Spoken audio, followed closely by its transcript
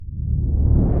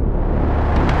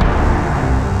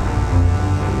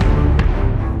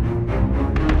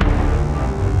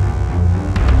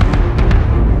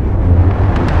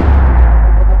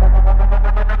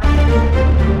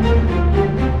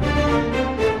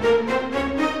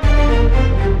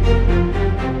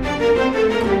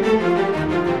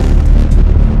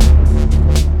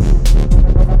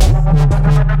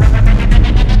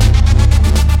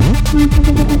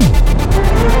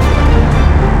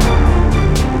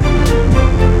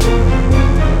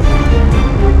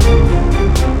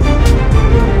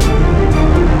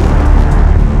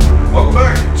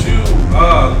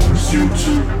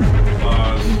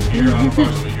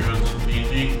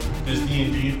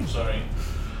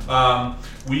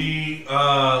We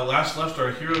last left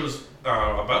our heroes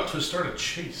about to start a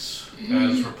chase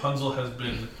as Rapunzel has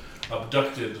been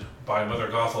abducted by Mother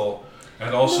Gothel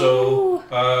and also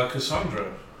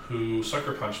Cassandra, who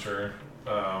sucker punched her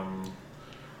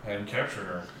and captured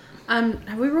her.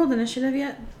 Have we rolled initiative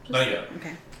yet? Not yet.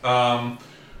 Okay.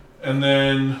 And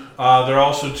then there are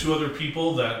also two other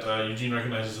people that Eugene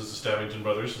recognizes as the Stabbington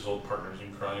brothers, his old partners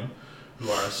in crime, who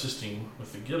are assisting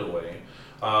with the getaway.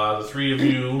 The three of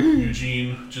you,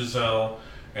 Eugene, Giselle,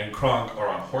 and Kronk, are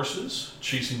on horses,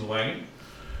 chasing the wagon.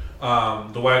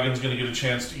 The wagon's going to get a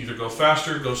chance to either go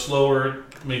faster, go slower,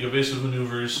 make evasive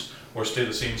maneuvers, or stay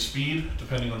the same speed,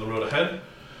 depending on the road ahead,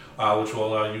 which will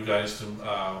allow you guys to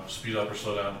speed up or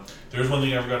slow down. There's one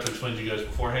thing I forgot to explain to you guys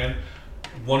beforehand.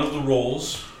 One of the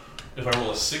rolls, if I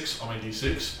roll a 6 on my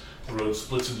d6, the road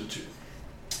splits into two.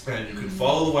 And you can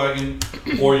follow the wagon,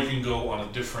 or you can go on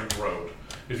a different road.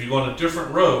 If you go on a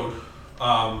different road,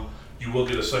 you will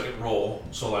get a second roll.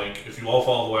 So, like, if you all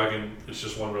follow the wagon, it's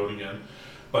just one road again.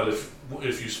 But if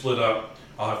you split up,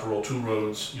 I'll have to roll two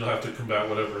roads. You'll have to combat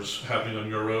whatever's happening on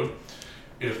your road.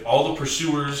 If all the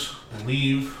pursuers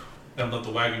leave and let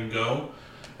the wagon go,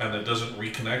 and it doesn't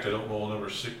reconnect, I don't roll another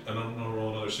 6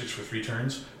 for 3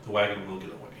 turns. The wagon will get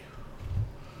away,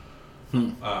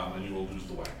 and you will lose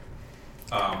the wagon.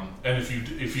 And if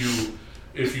you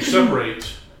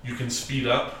separate, you can speed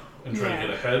up and try to get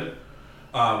ahead,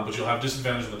 but you'll have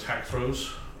disadvantage on attack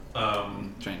throws.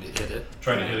 Trying to hit it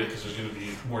because there's going to be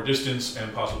more distance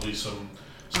and possibly some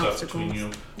stuff between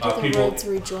you. Do the roads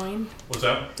rejoin? What's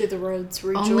that? Do the roads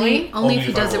rejoin? Only if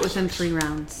he does it within 3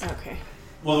 rounds. Okay.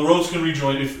 Well, the roads can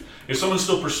rejoin if someone's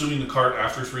still pursuing the cart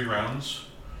after 3 rounds.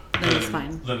 Then it's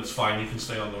fine. Then it's fine. You can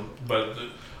stay on but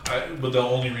they'll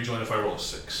only rejoin if I roll a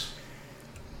 6.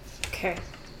 Okay.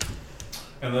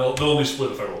 And they'll only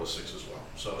split if I roll a 6 as well.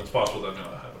 So it's possible that may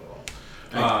not happen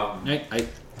at all.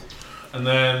 And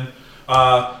then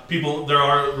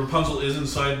Rapunzel is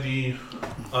inside the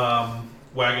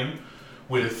wagon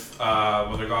with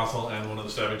Mother Gothel and one of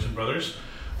the Stabbington brothers.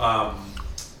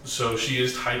 So she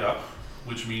is tied up,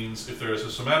 which means if there is a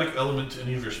somatic element to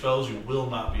any of your spells, you will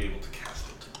not be able to cast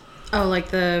it. Oh, like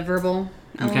the verbal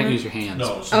element? You can't use your hands.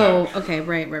 No. Somatic. Oh, okay,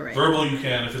 right. Verbal you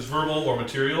can. If it's verbal or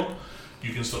material,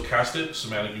 you can still cast it.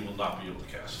 Somatic you will not be able to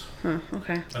cast.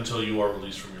 Okay. Until you are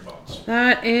released from your bonds.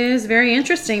 That is very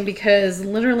interesting because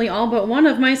literally all but one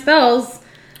of my spells,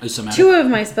 is somatic. 2 of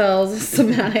my spells is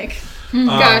somatic.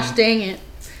 Gosh dang it.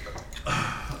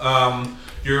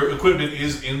 Your equipment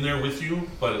is in there with you,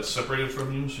 but it's separated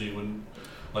from you, so you wouldn't,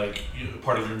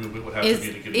 part of your movement would have to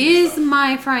be to get Is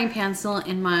my frying pan still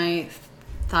in my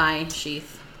thigh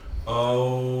sheath?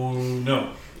 Oh,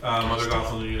 no. Mother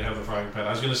Gothel needed to have the frying pan. I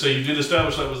was going to say, you did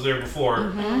establish that was there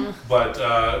before, but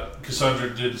Cassandra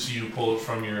did see you pull it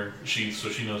from your sheath, so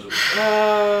she knows it was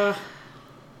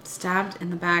Stabbed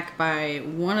in the back by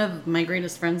one of my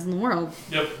greatest friends in the world.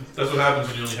 Yep, that's what happens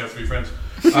when you only have 3 friends.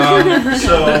 4.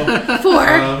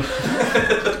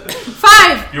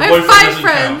 5! Your I have 5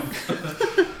 friends.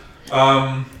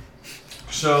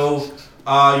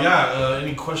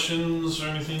 Any questions or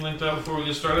anything like that before we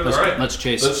get started? All right, let's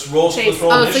chase. Let's roll so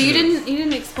initiative. you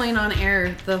didn't explain on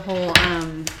air the whole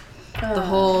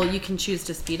you can choose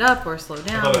to speed up or slow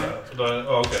down. Okay.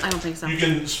 I don't think so. You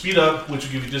can speed up, which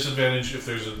will give you disadvantage if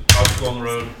there's an obstacle on the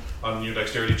road on your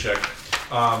dexterity check.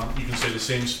 You can stay the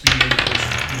same speed, which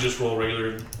you just roll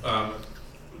regular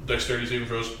dexterity saving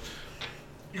throws.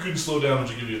 You can slow down,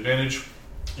 which will give you advantage.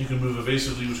 You can move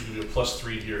evasively, which will give you a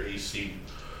 +3 to your AC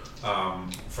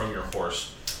from your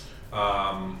horse.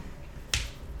 I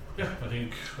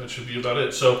think that should be about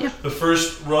it. So the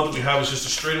first road that we have is just a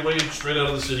straightaway, straight out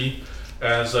of the city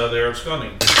as they're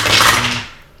absconding.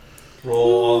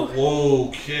 Roll.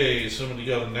 Okay, somebody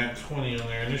got a nat 20 on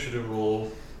their initiative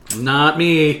roll. Not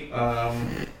me.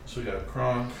 So we got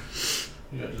Kronk,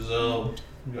 we got Giselle,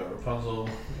 we got Rapunzel, we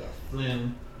got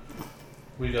Flynn,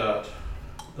 we got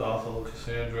Gothel,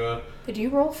 Cassandra. Did you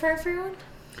roll for everyone?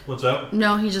 What's that?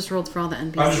 No, he just rolled for all the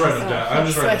NPCs. I'm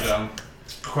just writing it down.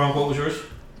 Kronk, what was yours?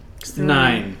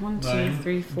 9. 1, 2,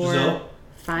 3, 4, Giselle?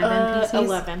 5 NPCs.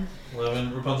 11.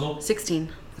 11. Rapunzel?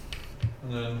 16.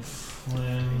 And then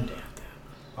Flynn.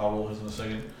 I'll roll his in a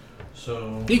second.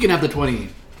 So You can have the 20.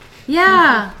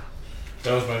 Yeah.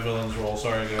 that was my villain's roll.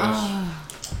 Sorry, guys.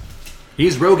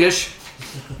 He's roguish.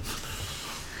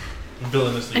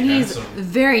 Villainously And he's handsome.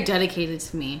 very dedicated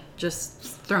to me. Just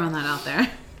throwing that out there.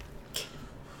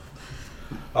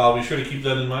 I'll be sure to keep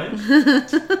that in mind.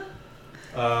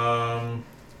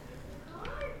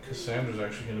 Cassandra's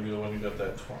actually going to be the one who got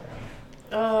that 20.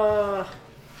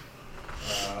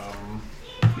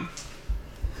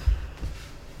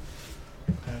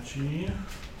 And Patchy.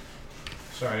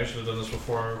 Sorry, I should have done this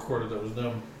before I recorded. That was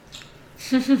dumb.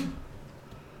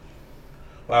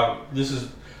 Wow, the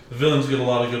villains get a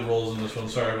lot of good rolls in this one.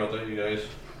 Sorry about that, you guys.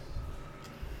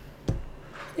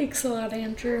 Thanks a lot,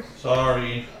 Andrew.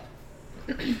 Sorry.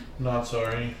 Not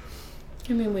sorry.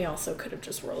 I mean, we also could have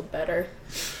just rolled better.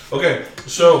 Okay,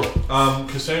 so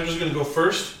Cassandra's gonna go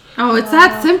first. Oh, it's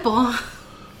that simple.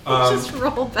 Just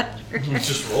roll better.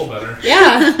 Just roll better.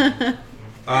 Yeah.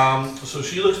 So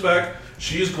she looks back.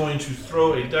 She is going to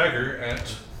throw a dagger at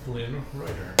Flynn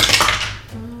Rider.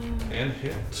 And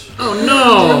hit. Oh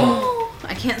no!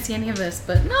 I can't see any of this,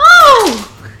 but no!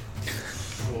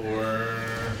 For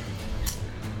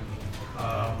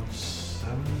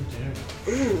 7 damage.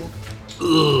 Ooh.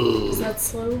 Ugh. Does that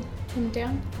slow him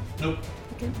down? Nope.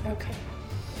 Okay.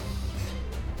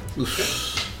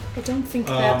 I don't think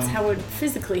that's how it would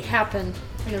physically happen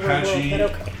in the real world, but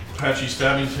okay. Patchy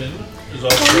Stabbington is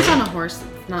Well, he's on a also horse.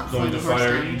 It's not going to flying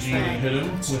horse fire now. Eugene and hit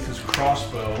him with his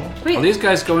crossbow. Wait, Are these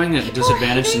guys going at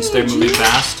disadvantage since they're moving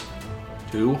fast?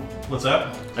 2? What's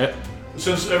that?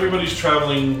 Since everybody's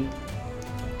traveling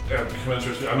at the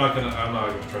commensurate, I'm not gonna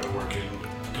try to work in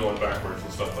going backwards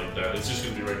and stuff like that. It's just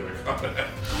gonna be regular combat.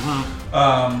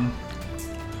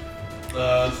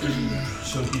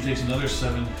 So he takes another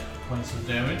 7 points of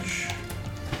damage.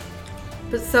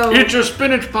 but so Eat your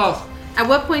spinach puff! at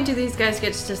what point do these guys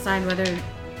get to decide whether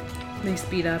they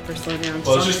speed up or slow down?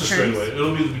 Well, it's on just a their turns? straightaway.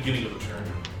 It'll be the beginning of the turn,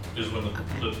 is when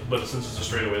Okay. but since it's a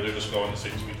straightaway, they're just going the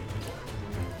same speed.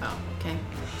 Oh, okay.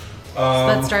 So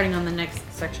that's starting on the next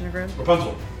section of road.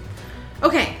 Rapunzel.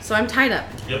 Okay, so I'm tied up.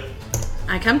 Yep.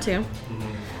 I come to.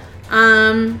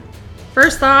 Mm-hmm.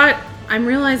 First thought, I'm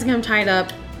realizing I'm tied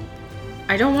up.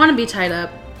 I don't want to be tied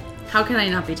up. How can I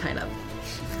not be tied up?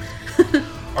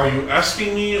 Are you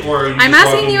asking me, or are you? I'm just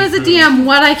asking walking you me as a through? DM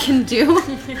what I can do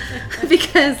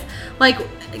because, like,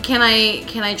 can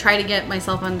I try to get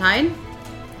myself untied?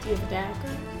 Do you have a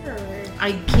dagger? Or...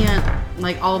 I can't.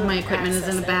 Like, all of my equipment is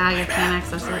in a Access it. bag. I can't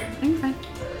access it. I'm fine. Do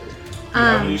you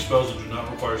have any spells that do not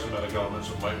require somatic elements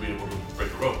that might be able to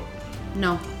break the rope?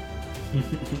 No.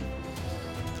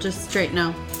 Just straight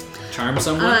no. Charm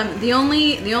someone? The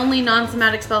only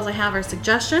non-somatic spells I have are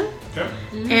suggestion Okay.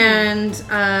 and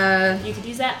You could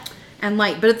use that. and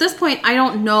light. But at this point, I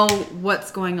don't know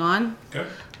what's going on. Okay.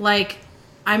 Like,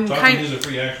 I'm Talking is a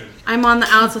free action. I'm on the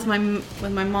outs with my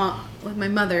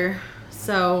mother.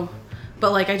 So,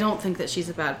 but like, I don't think that she's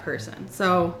a bad person.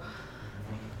 So,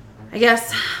 I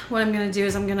guess what I'm gonna do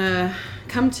is I'm gonna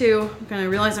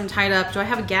realize I'm tied up. Do I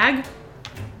have a gag?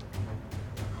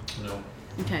 No.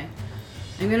 Okay.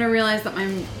 I'm gonna realize that my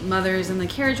mother's in the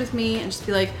carriage with me and just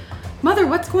be like, Mother,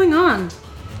 what's going on?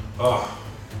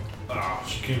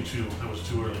 She came to. That was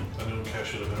too early. I knew Cash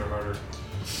should have hit her harder.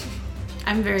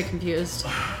 I'm very confused.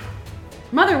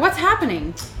 Mother, what's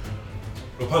happening?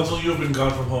 Rapunzel, you have been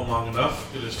gone from home long enough.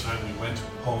 It is time we went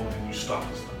home and you stopped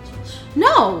this nonsense.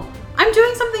 No! I'm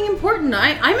doing something important.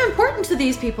 I'm important to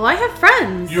these people. I have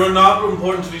friends. You're not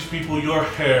important to these people. Your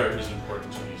hair is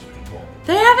important to these people.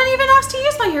 They haven't even asked to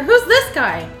use my hair. Who's this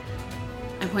guy?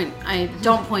 I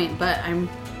don't point, but I'm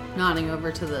nodding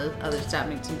over to the other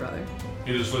Stabbington brother.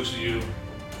 He just looks at you,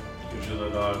 gives you the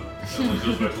nod, and then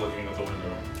goes back to looking at the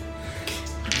window.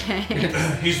 Okay.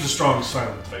 He's the strong,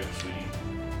 silent type, sweetie.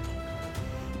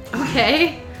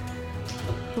 Okay.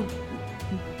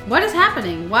 What is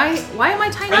happening? Why am I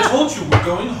tied I up? told you we're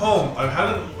going home. I've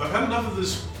had enough of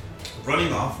this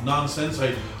running off nonsense.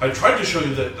 I tried to show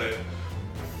you that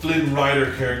Flynn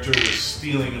Rider character was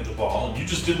stealing at the ball, and you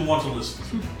just didn't want to listen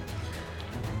to me.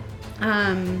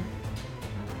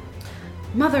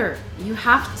 Mother, you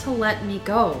have to let me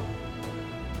go.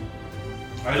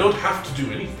 I don't have to do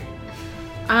anything.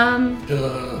 I'm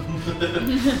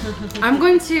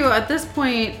going to, at this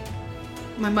point,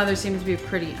 my mother seems to be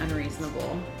pretty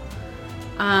unreasonable.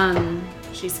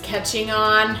 She's catching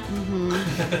on.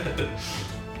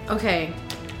 Okay,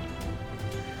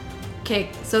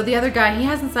 so the other guy, he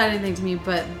hasn't said anything to me,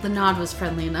 but the nod was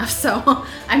friendly enough, so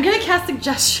I'm gonna cast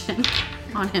suggestion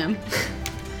on him.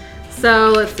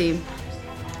 So, let's see.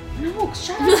 No,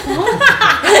 shut up,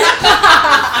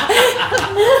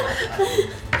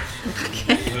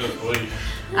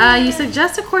 you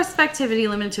suggest a course of activity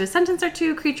limited to a sentence or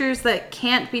two. Creatures that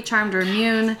can't be charmed or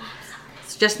immune.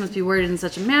 Suggestion must be worded in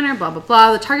such a manner, blah, blah,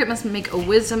 blah. The target must make a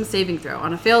wisdom saving throw.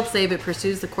 On a failed save, it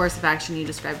pursues the course of action you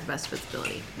describe to the best of its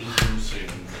ability. Wisdom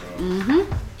saving throw.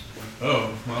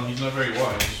 Oh, well, he's not very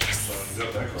wise, so you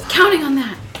got that going. Counting on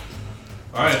that.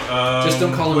 Alright, Just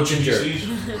don't call him what did you Ginger. see?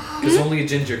 Because only a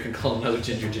ginger can call another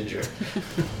ginger.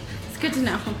 It's good to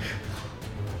know.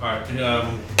 Alright,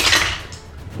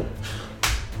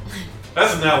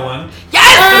 That's in that one.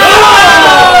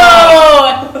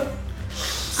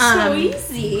 So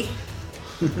easy.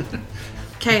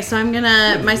 Okay, so I'm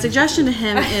gonna. My suggestion to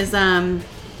him is,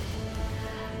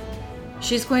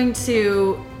 she's going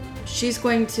to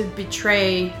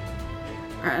betray.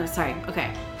 Or, sorry.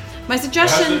 Okay, my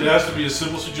suggestion. It has to be a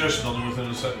simple suggestion. I'll do within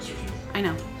a sentence or two. I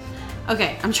know.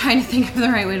 Okay, I'm trying to think of the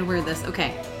right way to word this.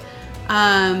 Okay.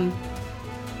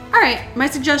 All right, my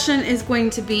suggestion is going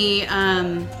to be.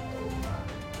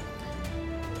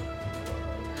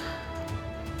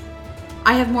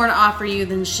 I have more to offer you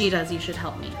than she does. You should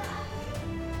help me.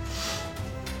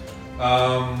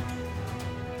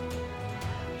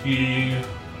 He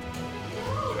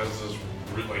has this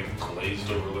really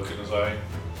glazed over look in his eye.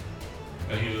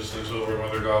 And he just looks over at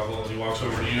Mother Gothel and he walks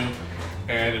over to you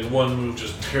and in one move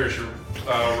just tears your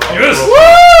rope.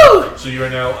 Woo! So you are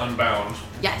now unbound.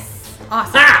 Yes.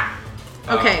 Awesome.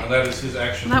 Okay. And that is his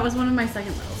action. That was one of my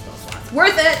second level spell slots.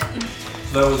 Worth it!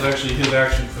 So that was actually his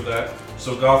action for that.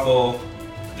 So Gothel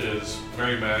is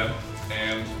very mad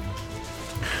and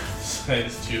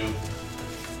decides to.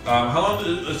 How long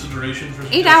is the duration for?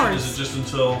 8 hours. Is it just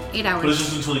until? 8 hours. But it's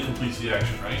just until he completes the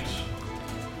action, right?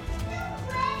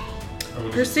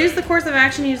 Pursues the course of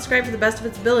action you described to the best of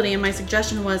its ability, and my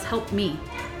suggestion was help me.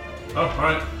 Oh, all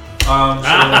right. So,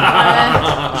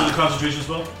 is it a concentration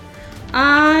spell?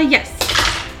 Yes.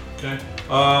 Okay.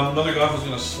 Mother Goth is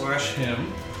going to slash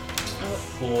him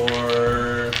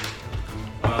for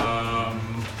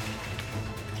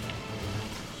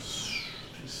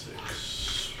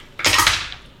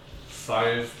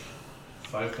 5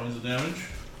 points of damage.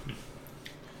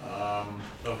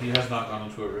 He has not gone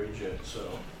into a rage yet,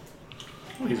 so.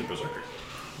 Well, he's a berserker.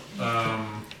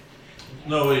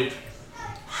 No, wait.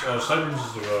 Cyburns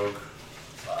is the rogue.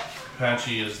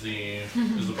 Patchy is the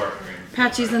barbarian.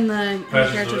 Patchy's in the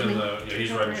Patchy's with me. yeah,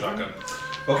 he's riding shotgun.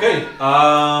 Okay,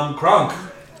 Kronk.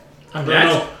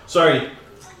 No, sorry,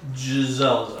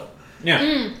 Giselle's up.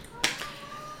 Yeah.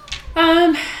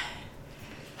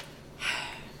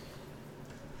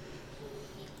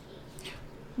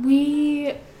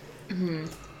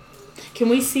 Can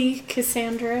we see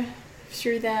Cassandra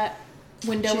through that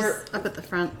window? She's up at the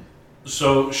front.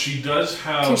 So she does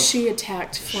have. Because she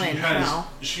attacked Flynn.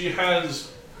 She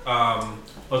has.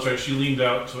 That's right. She leaned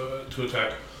out to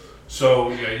attack. So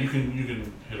yeah, you can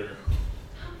hit her.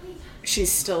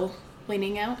 She's still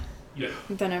leaning out? Yeah.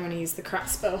 Then I'm going to use the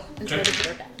crossbow and try Okay. to hit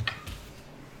her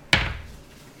back.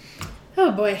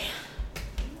 Oh boy.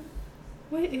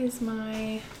 What is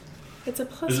my... It's a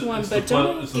 +1, but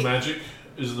don't I... It's the magic.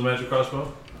 Is it the magic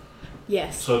crossbow?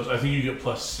 Yes. So I think you get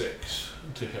 +6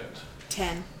 to hit.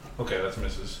 10. Okay, that's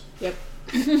misses. Yep.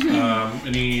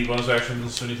 Any bonus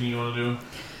actions? Anything you want to do?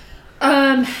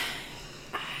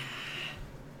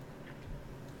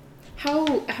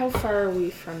 How far are we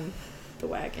from the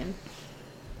wagon?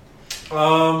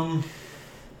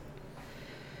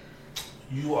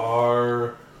 You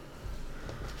are.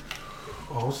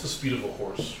 Oh, what's the speed of a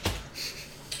horse?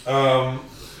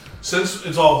 Since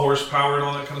it's all horsepower and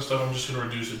all that kind of stuff, I'm just going to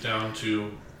reduce it down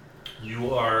to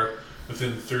you are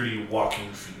within 30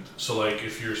 walking feet. So, like,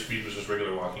 if your speed was just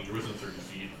regular walking, you're within 30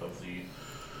 feet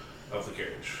of the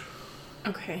carriage.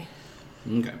 Okay.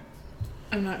 Okay.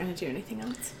 I'm not going to do anything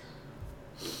else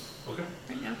Okay.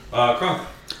 right now. Kronk.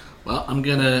 Well, I'm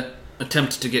gonna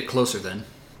attempt to get closer then.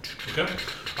 Okay.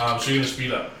 So you're going to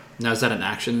speed up. Now, is that an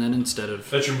action then instead of...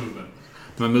 That's your movement.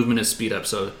 My movement is speed up,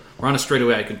 so we're on a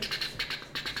straightaway. I can...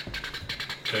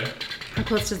 Okay. How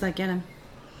close does that get him?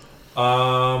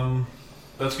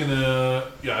 That's gonna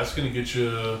get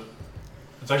you.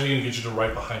 It's actually gonna get you to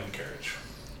right behind the carriage.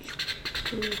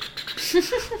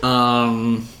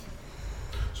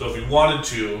 So if you wanted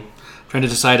to, Trying to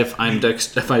decide if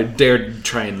if I dare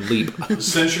try and leap.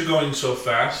 since you're going so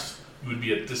fast, you would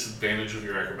be at disadvantage of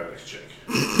your acrobatics check.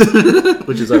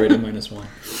 Which is already -1.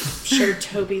 Sure,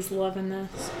 Toby's loving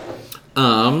this.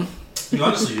 He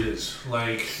honestly is.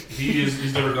 Like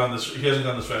he's never gone this. He hasn't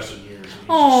gone this fast in years.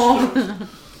 Oh.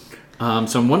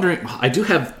 So I'm wondering, I do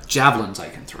have javelins I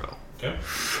can throw. Okay.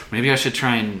 Maybe I should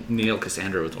try and nail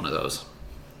Cassandra with one of those.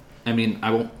 I mean, I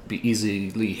won't be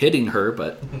easily hitting her,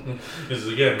 but This is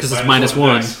again because it's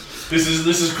 -1. This is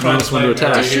 -1 to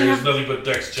attack. Right Does she here. have- It's nothing but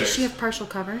dex Does checks. she have partial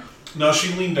cover? No,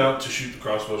 she leaned out to shoot the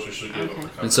crossbow, so she'll get Okay. over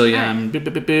cover. And so yeah, Alright. I'm beep,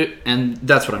 beep, beep, beep, and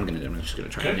that's what I'm gonna do. I'm just gonna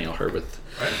try and Okay. nail her with.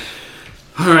 Right.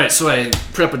 All right, so I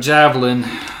prep a javelin.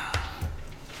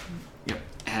 Yep,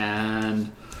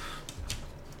 and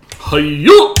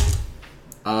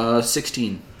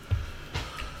 16.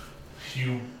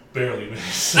 You barely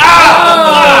miss.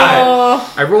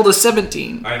 I rolled a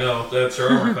 17. I know, that's her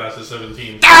armor class is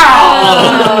 17.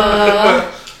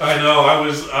 I know. I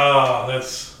was.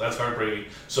 That's heartbreaking.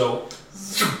 So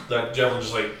that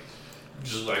javelin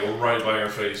just like right by her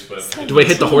face. But Do we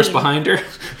hit the horse behind her?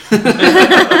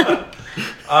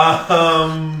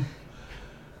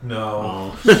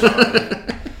 No. Sorry.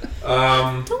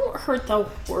 Don't hurt the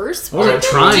horse. I wasn't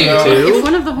trying If to.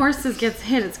 one of the horses gets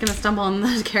hit, it's gonna stumble on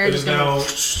the carriage. It is now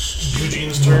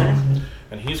Eugene's turn,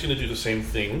 and he's going to do the same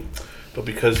thing. But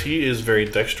because he is very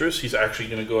dexterous, he's actually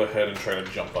going to go ahead and try to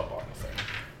jump up on the thing.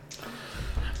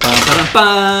 That's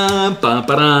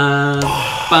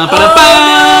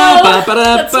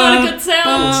not a good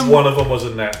sound. One of them was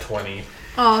a nat 20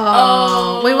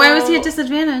 Oh. Wait, why was he at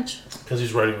disadvantage? because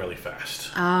he's riding really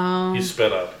fast. Oh. He's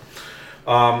sped up.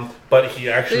 But he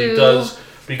actually Ooh. does,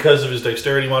 because of his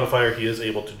dexterity modifier, he is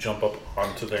able to jump up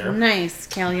onto there. Nice.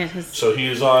 Cal get his. So he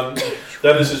is on,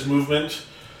 that is his movement.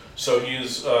 So he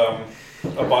is up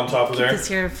on top of there. This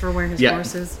here for where his Yeah.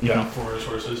 horse is. Yeah, for his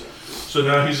horses. So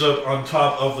now he's up on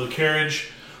top of the carriage,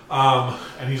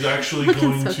 and he's actually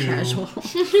Looking going so to. casual.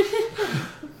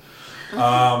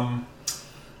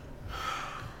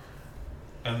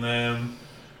 And then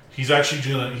he's actually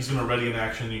gonna ready an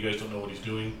action. You guys don't know what he's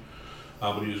doing,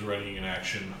 but he is readying an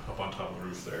action up on top of the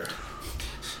roof there.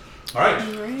 All right.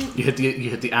 You hit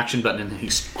the action button and he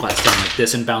slides down like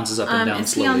this and bounces up and down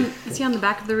Is he slowly. is he on the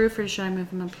back of the roof, or should I move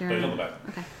him up here? He's on the back.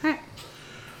 Okay. All right.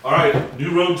 All right.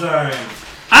 New road time.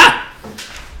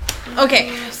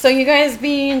 Okay, so you guys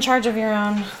be in charge of your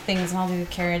own things, and I'll do the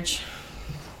carriage.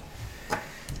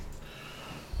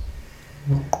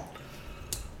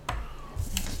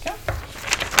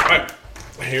 Alright,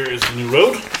 here is the new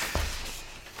road.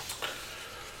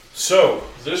 So,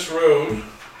 this road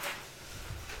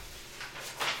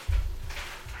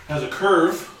has a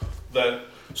curve that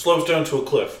slopes down to a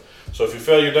cliff. So if you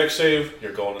fail your dex save,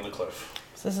 you're going in the cliff.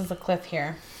 So this is the cliff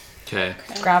here. Okay.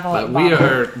 Gravel at But the we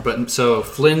bottom. are, so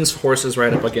Flynn's horse is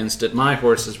right up against it. My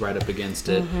horse is right up against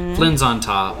it. Flynn's on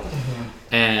top,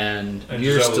 and And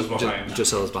you're Giselle's still behind.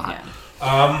 Giselle's behind.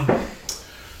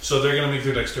 So they're going to make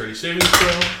their dexterity saving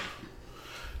throw.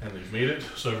 And they've made it,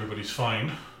 so everybody's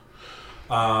fine.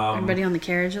 Everybody on the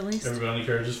carriage, at least. Everybody on the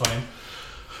carriage is fine.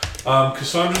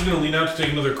 Cassandra's going to lean out to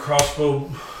take another crossbow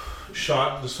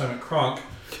shot, this time at Kronk.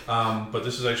 But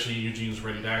this is actually Eugene's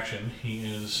ready to action. He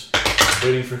is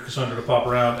waiting for Cassandra to pop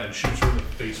around and shoots her in the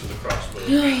face with a crossbow.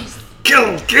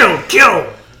 Kill! Kill!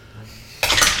 Kill!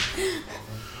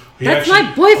 He That's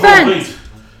my boyfriend! Oh, wait.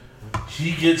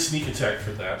 He gets sneak attack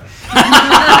for that.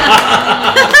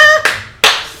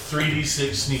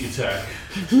 3d6 sneak attack.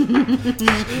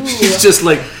 He's just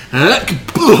like, huh?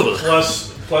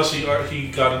 Plus he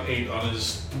got an 8 on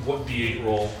his d8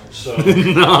 roll. So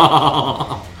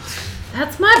No.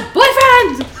 That's my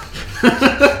boyfriend!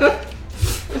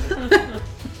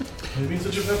 Maybe he's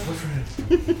such a bad boyfriend.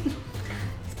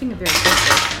 He's being a very good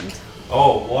boyfriend.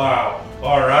 Oh wow!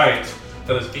 All right,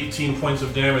 that is 18 points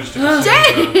of damage to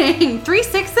Cassandra. Dang! 3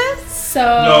 6s? So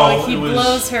No, he it was-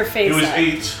 blows her face It was up.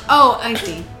 8 Oh, I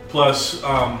see. plus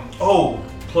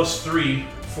plus 3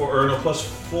 plus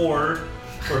 4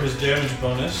 for his damage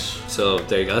bonus. So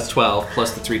there you go. That's 12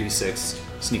 plus the 3d6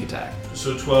 sneak attack.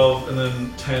 So 12 and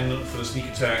then 10 for the sneak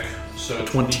attack. So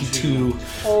 22.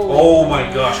 Oh my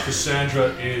gosh, Cassandra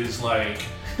is like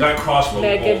that crossbow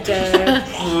Mega bolt just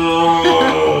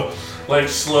like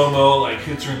slow-mo, like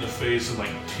hits her in the face and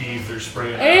like teeth are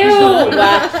spraying out.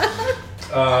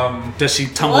 Ew. Does she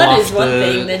tumble Blood off is one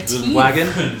thing, the the teeth. wagon?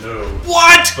 No.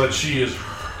 What? But she is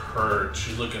hurt.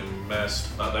 She's looking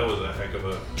messed. That was a heck of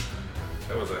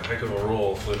a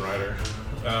roll, Flynn Rider.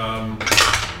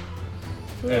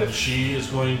 And she is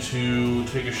going to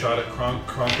take a shot at Kronk.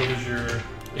 Kronk, what is your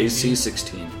AC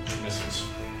 16. She misses.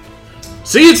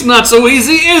 See, it's not so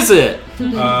easy, is it?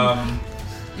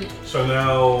 So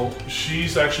now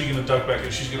she's actually going to duck back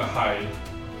and she's going to hide.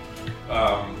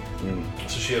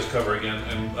 So she has cover again.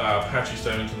 And Patchy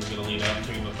Stevington's going to lean out and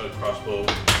take a crossbow.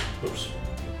 Oops.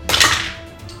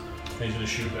 And he's going to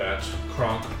shoot at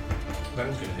Kronk. That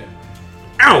one's going to hit.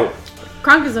 Ow!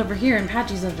 Kronk is over here and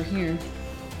Patchy's over here.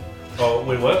 Oh,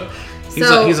 wait, what?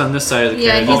 He's on this side of the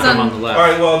Yeah, carriage. he's I'm on- on the left.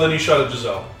 Alright, well, then he shot at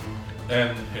Giselle.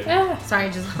 And hit. Ah,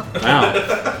 Sorry, Giselle. Wow.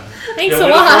 thanks Yeah, a way to throw your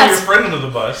lot. friend under the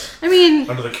bus. I mean,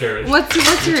 Under the carriage. what's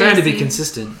I'm your trying to be AC?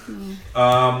 consistent.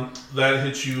 That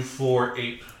hits you for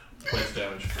 8 points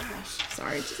damage.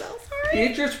 Sorry, Giselle. Sorry.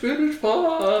 Eat your spinach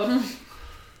pop.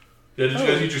 Yeah, did you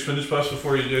guys eat your spinach puffs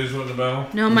before you guys went into battle?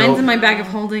 No, mine's Nope. in my bag of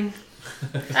holding.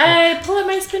 I pull out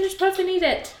my spinach puff and eat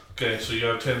it. Okay, so you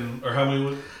have 10, or how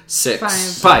many?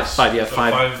 6. Five. Five, yeah, So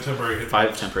 5. 5 temporary hit 5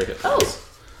 points. temporary hit Oh. points.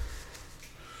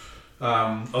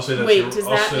 I'll say that's Wait, your, does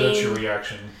I'll that say that's your mean-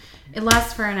 reaction. It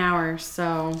lasts for an hour,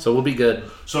 so we'll be good.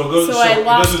 So it goes. So So I it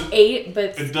lost doesn't. 8,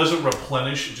 but It doesn't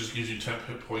replenish. It just gives you 10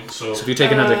 hit points. So So if you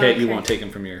take another hit, you okay. won't take them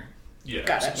from your. yeah.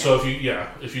 Got it. So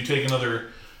if you take another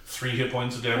 3 hit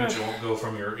points of damage, it won't go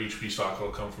from your HP stock. It'll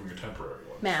come from your temporary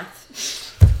one.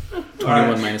 math.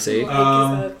 21 minus 8.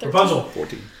 Rapunzel,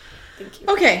 14. Thank you.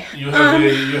 okay. you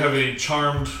have a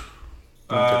charmed.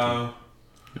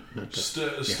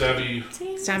 Stabby.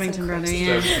 Stabbington brother, Stabby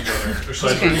yeah. brother. Or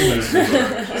Stabbington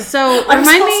brother. So I'm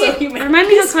remind also me human. remind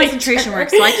me how It's my concentration turn.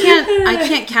 works. So I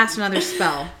can't cast another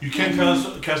spell. You can't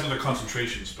cast another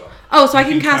concentration spell Oh, so I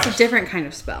can You can cast a cast. different kind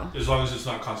of spell. as long as it's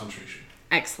not concentration.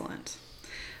 Excellent.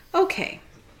 Okay.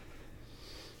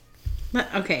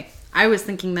 But, okay. I was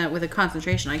thinking that with a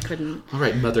concentration I couldn't. All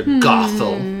right, Mother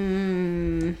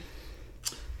Gothel.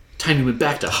 Time to move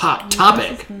back to hot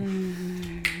topic.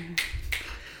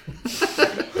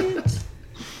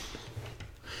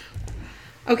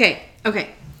 Okay.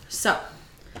 So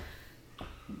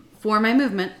for my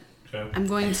movement, Okay. I'm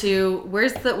going to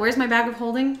where's my bag of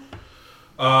holding?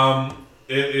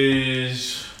 It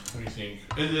is. What do you think?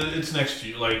 It's next to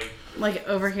you. Like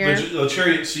over here. The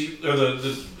chariot seat, or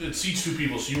it seats 2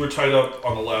 people. So you were tied up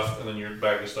on the left, and then your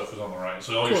bag of stuff is on the right.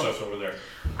 So all your Cool. stuff's over there.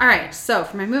 All right. So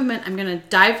for my movement, I'm going to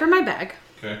dive for my bag.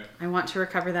 Okay. I want to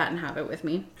recover that and have it with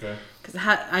me. Okay. Because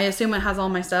I assume it has all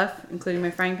my stuff, including my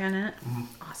frying pan in it. Mm-hmm.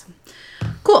 Awesome.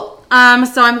 Cool.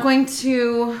 So I'm going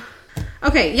to.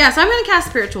 Okay, yeah. So I'm going to cast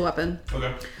spiritual weapon.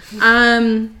 Okay.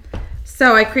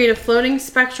 So I create a floating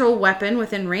spectral weapon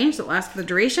within range that lasts for the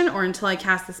duration or until I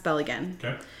cast the spell again.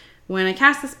 Okay. When I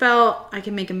cast the spell, I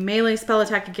can make a melee spell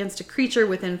attack against a creature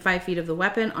within 5 feet of the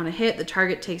weapon. On a hit, the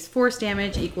target takes force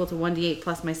damage equal to 1d8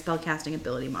 plus my spellcasting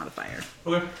ability modifier.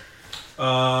 Okay.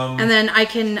 And then I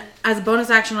can, as a bonus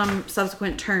action on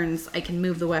subsequent turns, I can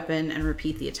move the weapon and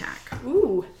repeat the attack.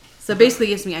 Ooh. So it basically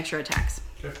gives me extra attacks.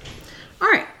 Okay. All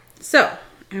right, so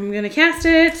I'm gonna cast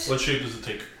it. What shape does it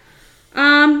take?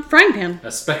 Frying pan.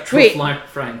 A spectral Wait.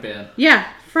 frying pan. Yeah,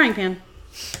 frying pan.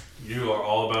 You are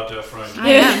all about that frying. I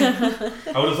am.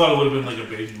 I would have thought it would have been like a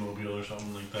baby mobile or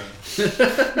something like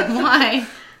that. Why?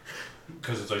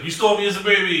 Because it's like, you stole me as a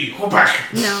baby. Go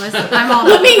back. No, I'm all.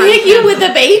 Let me hit you with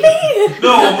a baby?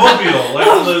 No, a mobile. Like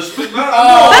the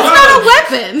That's not a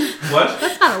weapon. What?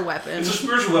 That's not a weapon. It's a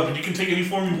spiritual weapon. You can take any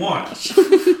form you want.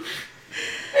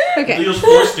 Okay. It deals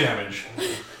force damage.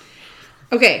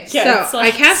 Okay. Yeah, it's so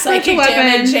like I cast psychic spiritual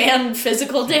damage weapon. and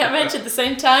physical damage at the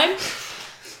same time.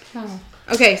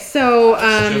 Okay, so You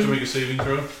have to make a saving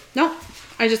throw. nope.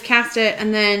 I just cast it,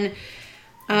 and then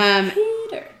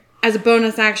Peter. as a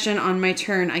bonus action on my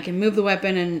turn, I can move the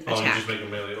weapon and Oh, you attack. just make a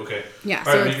melee. Okay. Yeah. All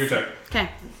so right, make your attack. Okay.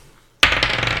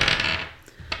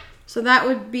 So that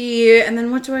would be, and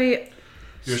then what do I?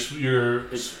 Your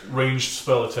ranged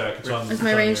spell attack. It's on. Is my it's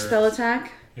on ranged your- spell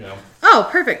attack? Yeah. Oh,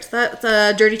 perfect. That's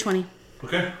a dirty 20.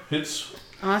 Okay. Hits.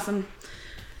 Awesome.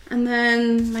 And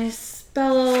then my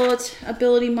spell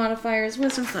ability modifier is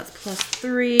wisdom, so that's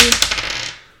 +3.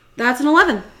 That's an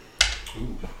 11.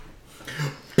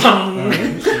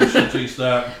 Alright, so she takes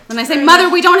that. When I say, Mother,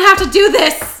 we don't have to do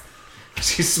this.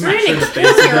 She Trying smashed to her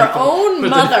kill face. your own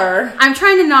mother. I'm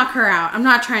trying to knock her out. I'm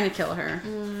not trying to kill her.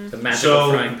 The magical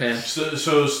frying pan. So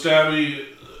Stabby,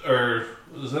 or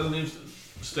is that the name?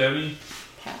 Stabby?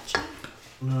 Patch.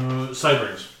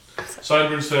 Sideburns.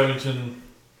 Sideburns, Stabbington.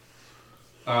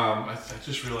 I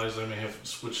just realized I may have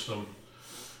switched them.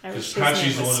 I Because wish his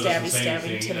Patchy's the name one was that Stabby doesn't say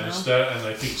anything, Stabbington and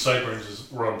I think Sideburns is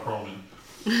Ron Perlman.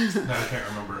 I can't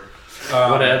remember.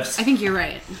 Whatevs. I think you're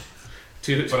right.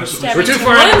 But I switched We're too Stabbington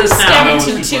far into this now. I was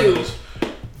Stabbington too far into 2. this.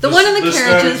 The one in the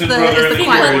carriage is Stabbington the- brother is in the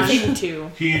quiet carriage, one. Stabbington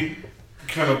 2. He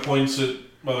kind of points at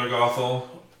Mother Gothel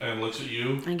and looks at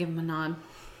you, I give him a nod.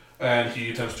 and he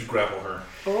attempts to grapple her.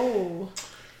 Oh.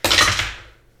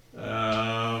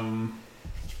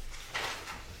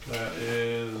 That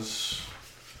is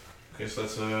okay.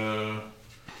 So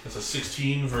that's a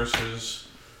 16 versus.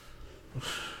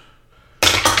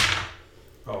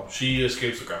 Oh, she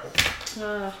escapes the grapple.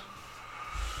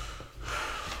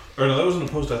 Or no, that was an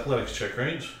opposed athletics check,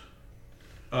 right?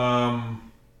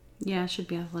 Yeah, it should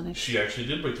be athletics. She actually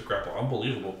did break the grapple.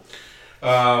 Unbelievable.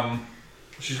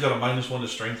 She's got a -1 to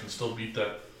strength and still beat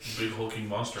that big hulking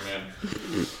monster man.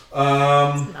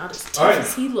 Not as tough Alright.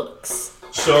 as he looks.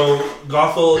 So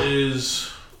Gothel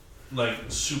is like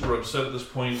super upset at this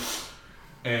point,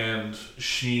 and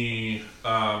she's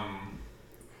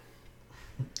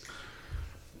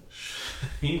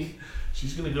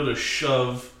gonna go to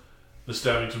shove the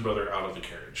Stabbington brother out of the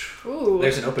carriage. Ooh.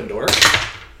 There's an open door.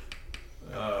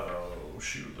 Oh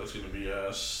shoot, that's gonna be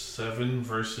a 7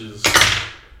 versus.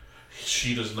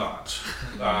 She does not.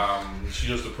 She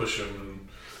goes to push him, and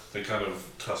they kind of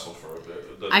tussle for a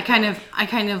bit. I kind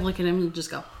of look at him and just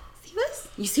go, "See this?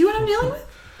 You see what I'm dealing with?"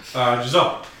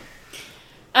 Giselle.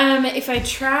 If I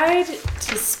tried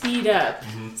to speed up,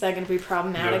 is that going to be You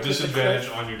problematic? have with the disadvantage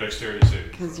cliff? on your dexterity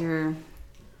saving. Because you're.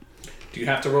 Do you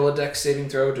have to roll a dex saving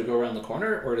throw to go around the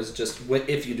corner, or does it just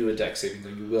if you do a dex saving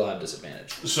throw, you will have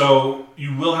disadvantage? So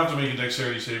you will have to make a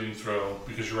dexterity saving throw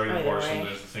because you're riding a Either horse way. and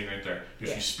there's the thing right there. If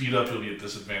Yeah. you speed up, you'll be at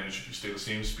disadvantage. If you stay the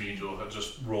same speed, you'll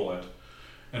just roll it.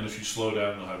 And if you slow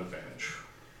down, you'll have advantage.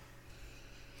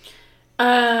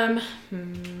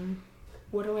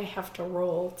 What do I have to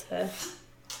roll to?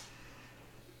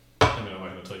 I mean, I'm not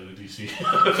going to tell you the DC. I'm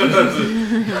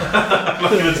not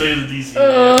going to tell you the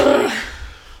DC.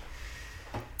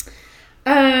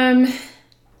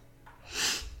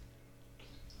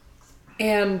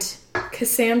 And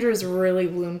Cassandra's really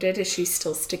wounded. Is she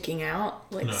still sticking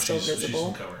out? Like, No, still she's visible?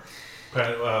 in cover.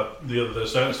 The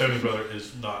stabbing brother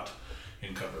is not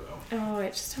in cover, though. Oh, I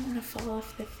just don't want to fall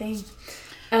off the thing.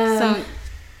 So,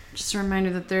 just a reminder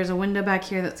that there's a window back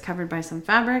here that's covered by some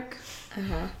fabric.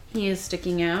 Uh-huh. He is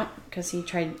sticking out because he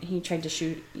tried to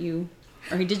shoot you,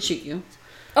 or he did shoot you.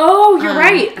 Oh, you're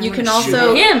right. You I'm can gonna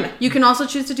also shoot him. You can also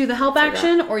choose to do the help Forgot.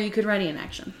 action, or you could ready an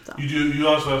action. So. You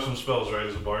also have some spells, right,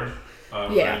 as a bard?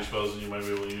 Yeah. Any spells that you might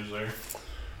be able to use there?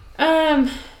 I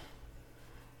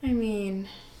mean,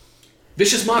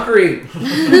 Vicious mockery.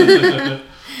 I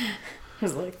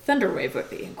was like, Thunderwave would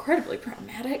be incredibly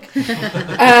problematic.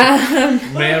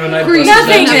 Man, when I busted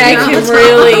Nothing that that I too. can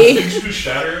really. Things do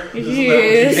shatter. Isn't that what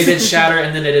Yes. They did shatter,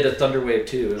 and then they did a thunderwave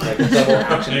too. It was like a double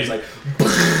action. It was like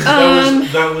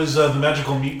That was the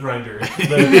magical meat grinder.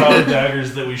 The power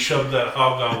daggers that we shoved that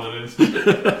hobgoblin into.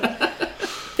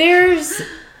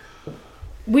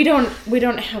 We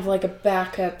don't have like a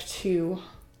backup to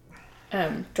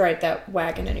drive that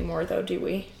wagon anymore, though, do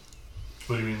we?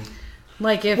 What do you mean?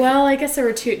 Like if Well, I guess there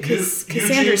were two because Eugene-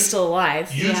 Cassandra's still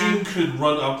alive. Eugene could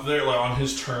run up there like on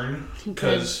his turn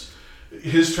because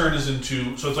his turn is in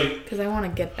 2. So it's like Because I want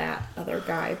to get that other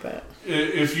guy, but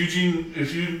if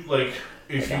you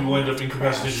wind up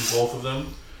incapacitating both of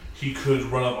them, he could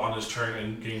run up on his turn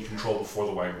and gain control before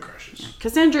the wagon crashes.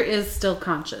 Cassandra is still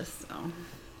conscious, so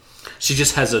she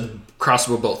just has a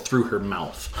crossbow bolt through her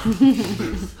mouth.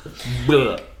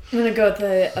 Blech. I'm gonna go with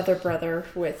the other brother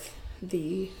with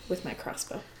my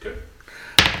crossbow. Okay.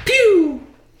 Pew!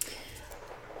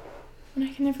 And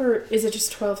I can never. Is it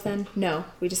just 12 then? No,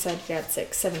 we decided to add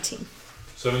 6. 17.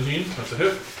 17. That's a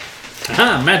hit.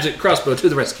 Aha! Magic crossbow to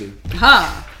the rescue.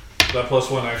 ha. That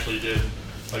 +1 actually did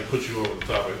put you over the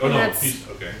top. Oh no, That's- he's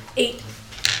okay. 8.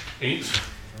 8.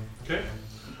 Okay.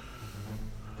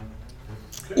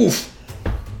 Oof!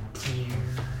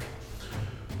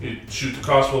 You shoot the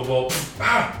crossbow bolt.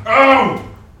 Ah! Oh!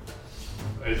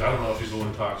 I don't know if he's the one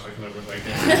who talks. I can never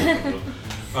think.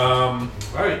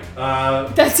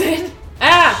 Alright. That's it.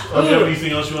 Ah! Do you have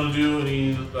anything else you want to do?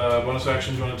 Any bonus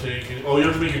actions you want to take? You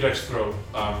have to make your dex throw.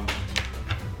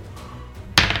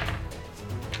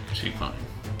 She fine.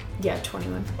 Yeah,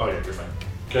 21. Oh yeah, you're fine.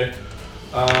 Okay.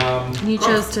 He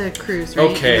chose to cruise, right?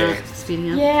 Okay. Not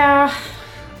speeding up. Yeah.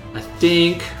 I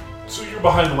think So you're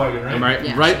behind the wagon, right? I'm right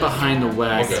Yeah, right she- behind the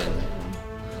wagon. Okay.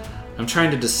 I'm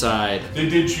trying to decide. They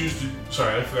did choose to.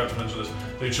 Sorry, I forgot to mention this.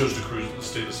 They chose to cruise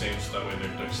stay the same, so that way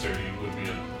their dexterity would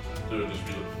be they would just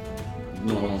be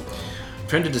the No. I'm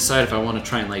trying to decide if I want to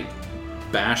try and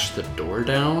bash the door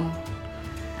down.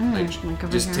 Like over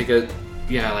Just here.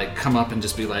 take come up and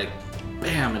just be like,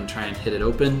 bam, and try and hit it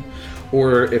open,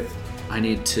 or if I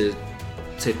need to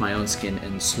take my own skin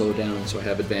and slow down so I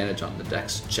have advantage on the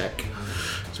dex check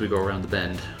as we go around the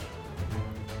bend.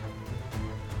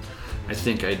 I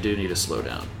think I do need to slow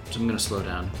down, so I'm going to slow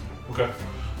down. Okay.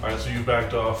 All right. So you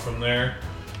backed off from there.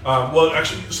 Well,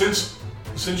 actually, since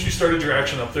you started your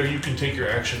action up there, you can take your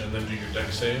action and then do your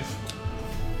dex save.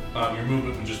 Your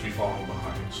movement would just be falling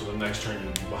behind. So the next turn you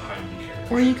would be behind the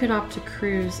carriage. Or you could opt to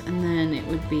cruise, and then it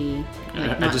would be. I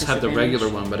not just have the disadvantage. regular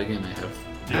one, but again, I have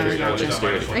Yeah, he's got gotcha.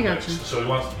 dexterity. I gotcha. So he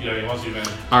wants the advantage.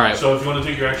 All right. So if you want to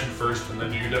take your action first and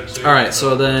then do your dex save. All right,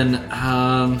 so then,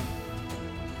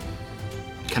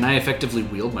 can I effectively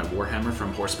wield my warhammer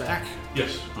from horseback?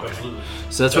 Yes, Okay. absolutely.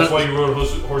 So That's why you rode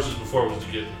horses before, was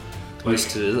to get used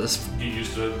to this. get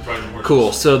used to riding horses.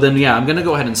 Cool. So then, I'm gonna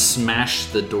go ahead and smash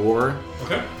the door.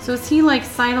 Okay. So is he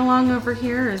side along over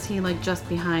here, or is he just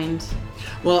behind?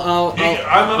 Well, I'll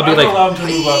I'm be like allowed to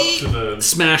move up to the.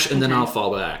 smash, and then Okay. I'll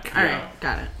fall back. All right,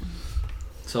 got it.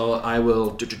 So I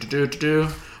will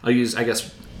I'll use, I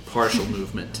guess, partial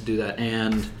movement to do that,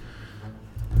 and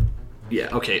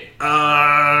okay.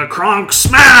 Kronk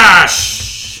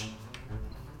smash.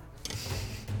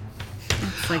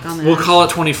 like on the We'll edge. call it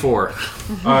 24.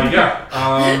 Yeah.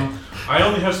 I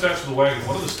only have stats for the wagon.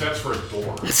 What are the stats for a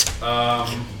door?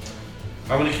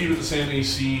 I'm going to keep it the same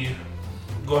AC.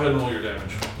 Go ahead and roll your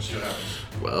damage. See what happens.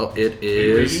 Well, it Are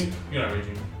you is. raging? You're not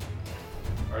raging.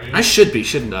 Are you? I should be,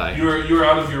 shouldn't I? You were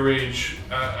out of your rage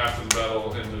after the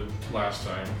battle ended last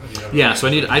time. And you have Yeah, so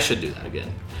I should do that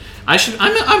again.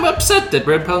 I'm upset that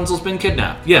Rapunzel's been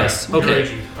kidnapped. Yes. Alright, you're Okay.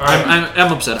 raging. Alright.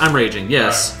 I'm upset. I'm raging.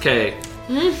 Yes. Okay.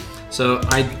 So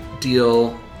I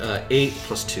deal 8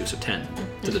 plus 2, so 10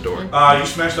 to the door. You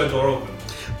smash that door open.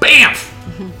 Bam!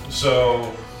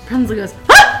 So, Rapunzel goes,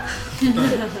 ah!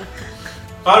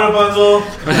 Rapunzel.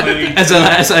 And then you, As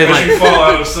I as like. you fall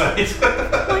out of sight.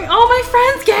 Like, oh, my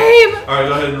friends came! Alright,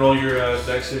 go ahead and roll your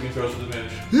dex saving throws with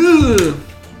advantage.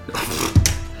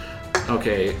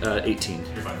 Okay, 18.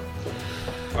 You're fine.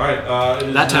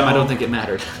 Alright, That time I don't think it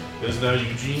mattered. It is now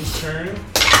Eugene's turn.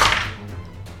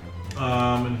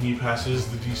 And he passes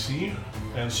the DC.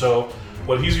 And so,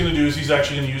 what he's going to do is he's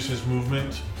actually going to use his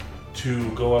movement to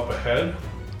go up ahead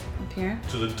Up here.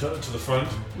 to the front.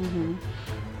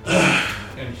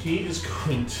 And he is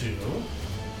going to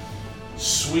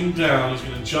swing down. He's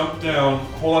going to jump down,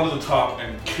 hold on to the top,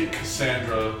 and kick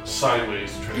Cassandra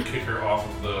sideways to try to kick her off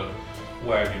of the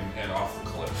wagon and off the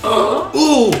cliff.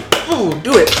 Ooh,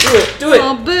 do it.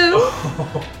 Oh, boo!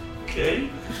 Okay.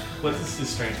 What is his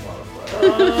strength modifier?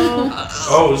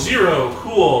 Oh, 0.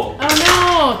 Cool.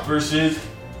 Oh Versus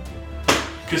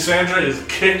Cassandra is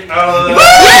kicked out of the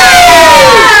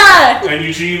and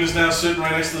Eugene is now sitting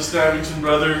right next to the Stabbington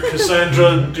brother.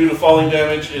 Cassandra, due to falling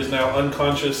damage, is now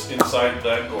unconscious inside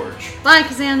that gorge. Bye,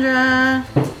 Cassandra.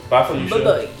 Bye, Felicia. no!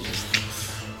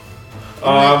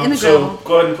 Bye-bye. In the So gravel.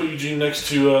 go ahead and put Eugene next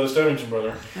to the Stabbington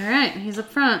brother. All right, he's up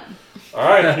front. All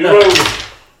right, new road.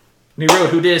 New road,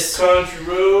 who dis? Country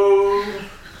road.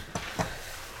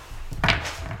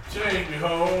 Take me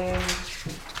home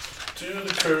to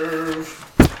the curve.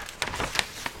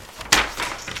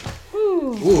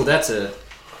 Ooh,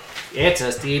 it's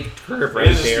a steep curve right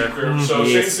It is a there. steep curve. So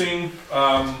Yes. same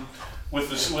thing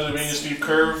with it being a steep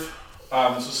curve.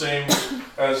 It's the same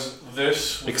as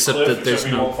this, with Except the cliff, that there's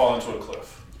except you no- won't fall into a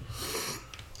cliff.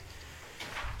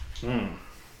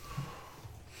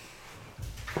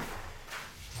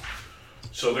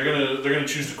 So they're gonna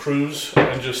choose to cruise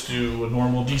and just do a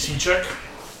normal DC check.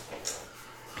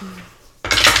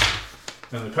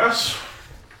 And they pass.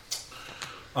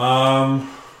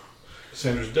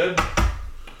 Cassandra's dead,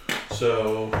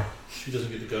 so she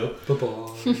doesn't get to go.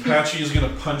 Patchy is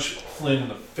gonna punch Flynn in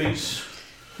the face.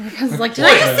 Rapunzel's like, did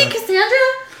I just see Cassandra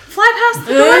fly past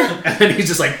the door? And then he's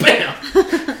just like, bam!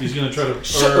 He's gonna try to.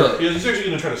 Shut up. He's actually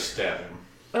gonna try to stab him.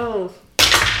 Oh.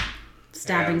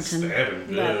 And Stabbington. stab him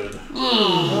good.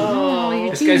 Oh, you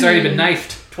This guy's already been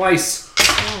knifed twice.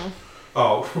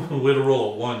 Oh, way to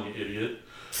roll a 1, you idiot.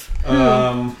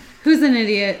 Who's an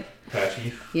idiot?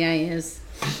 Patchy. Yeah, he is.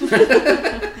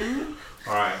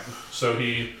 Alright, so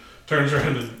he turns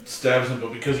around and stabs him,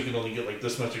 but because he can only get like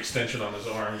this much extension on his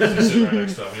arm, because he's sitting right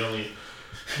next to him, he only.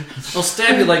 I'll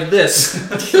stab you like this.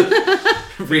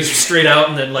 Reach straight out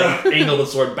and then like angle the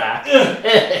sword back.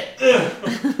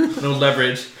 No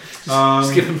leverage.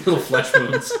 Just give him little flesh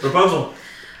wounds. Rapunzel.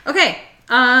 Okay.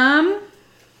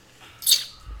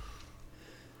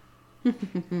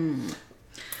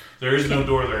 There is no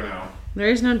door there now. There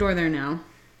is no door there now.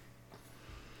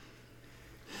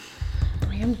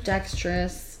 I am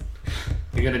dexterous.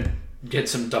 You're gonna get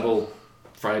some double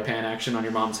fry pan action on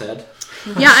your mom's head.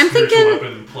 Yeah, I'm Spiritual thinking.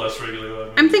 weapon plus regular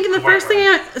weapon. I'm thinking the first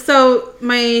thing. So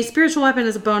my spiritual weapon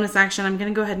is a bonus action. I'm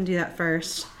gonna go ahead and do that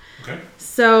first. Okay.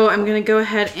 So I'm gonna go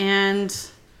ahead and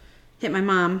hit my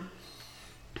mom.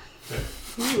 Okay.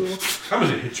 How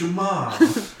does it hit your mom?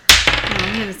 Oh,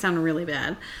 I'm gonna sound really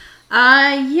bad.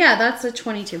 Yeah, that's a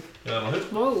 22. Yeah, that'll hit.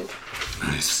 Whoa.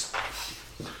 Nice.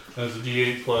 That's a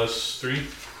D8 plus 3.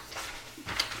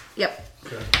 Yep.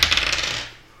 Okay.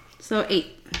 So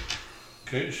 8.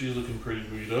 Okay, she's looking pretty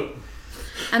beat up.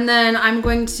 And then I'm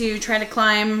going to try to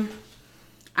climb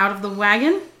out of the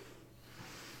wagon.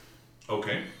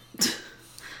 Okay.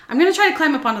 I'm gonna try to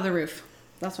climb up onto the roof.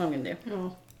 That's what I'm gonna do.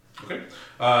 Oh. Okay.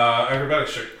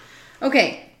 Acrobatics check.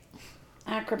 Okay.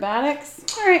 Acrobatics.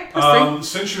 All right. Plus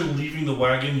Since you're leaving the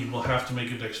wagon, you will have to make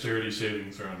a dexterity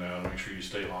saving throw now to make sure you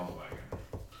stay on the wagon.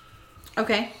 3.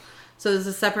 Okay. So this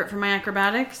is separate from my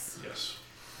acrobatics. Yes.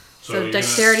 So you're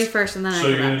dexterity first, and then So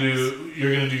acrobatics.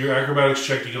 you're gonna do your acrobatics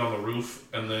check to get on the roof,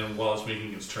 and then while it's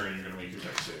making its turn, you're gonna make your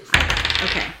dex save.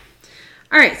 Okay.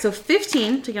 All right. So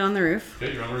 15 to get on the roof,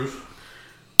 Okay, you're on the roof.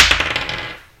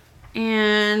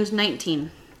 and 19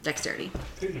 dexterity.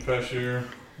 Okay, you pass your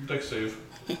dex save.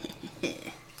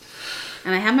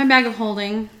 and I have my bag of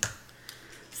holding.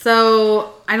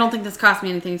 So I don't think this cost me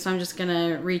anything. So I'm just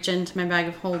gonna reach into my bag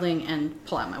of holding and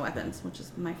pull out my weapons, which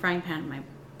is my frying pan and my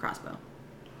crossbow.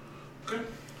 Okay.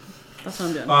 That's what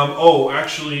I'm doing.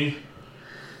 Actually,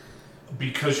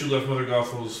 because you left Mother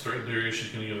Gothel's threatened area, she's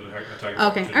going to get an attack.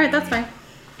 Okay, all right, that's fine.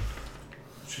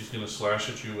 She's going to slash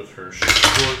at you with her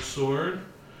short sword.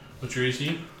 What's your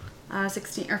AC?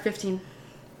 16 or 15.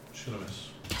 She's going to miss.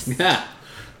 Yeah.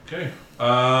 Okay.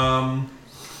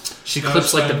 She Now clips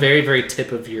it's like the time- very, very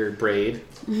tip of your braid.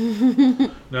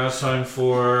 Now it's time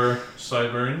for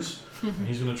Sideburns. And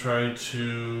he's going to try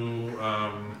to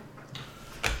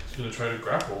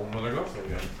grapple Mother Gothel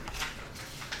again.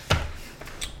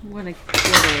 What a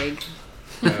good egg.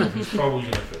 Yeah, he's probably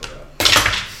going to fail that.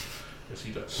 Yes,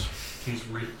 he does. He's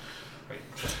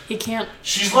He can't.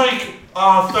 She's like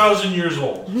 1,000 years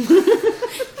old.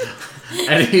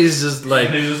 And he's just like...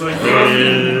 And he's just like...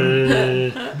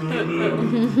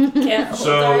 Can't hold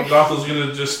So her. Gothel's going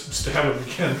to just stab him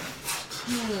again.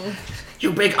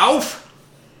 You big oaf!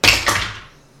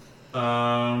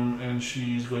 And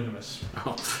she's going to miss.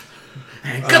 Oh.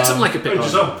 And cuts him like a pig.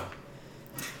 Giselle.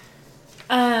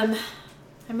 I'm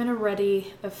gonna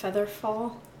ready a feather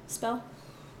fall spell.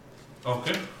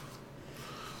 Okay.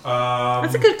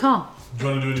 That's a good call. Do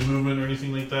you want to do any movement or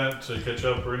anything like that to catch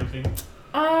up or anything?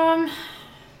 Are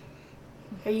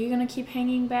you gonna keep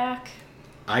hanging back?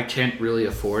 I can't really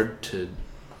afford to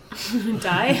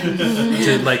Die?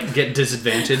 like get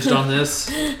disadvantaged on this.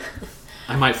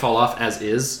 I might fall off as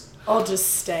is. I'll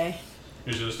just stay.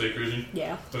 You're just going to stay cruising?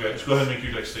 Yeah. Okay, just go ahead and make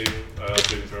your dex saving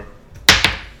throw.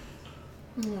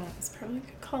 That's probably a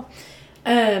good call.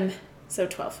 So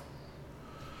 12.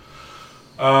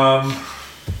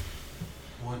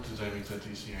 What did I make that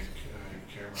DC? I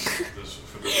can't remember this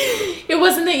for this. It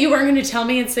wasn't that you weren't going to tell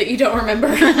me; it's that you don't remember.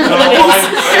 No, I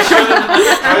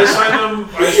assigned them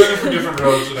for different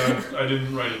roads, and I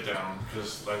didn't write it down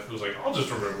because I was like, I'll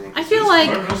just remember what I this feel is.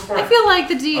 like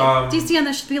the DC Um, on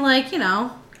this should be like,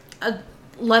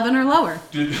 11 or lower.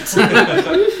 So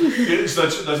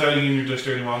that's adding in your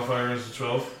dexterity modifier as a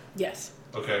 12? Yes.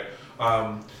 Okay.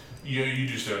 You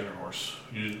do stay on your horse.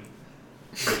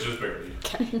 But just barely.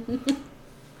 Okay.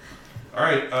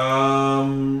 Alright,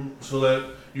 so that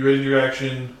you rated your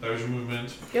action, that was your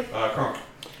movement. Yep. Kronk.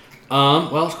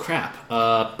 Well, crap.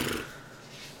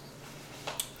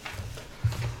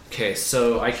 Okay,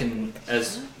 so I can,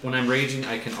 when I'm raging,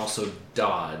 I can also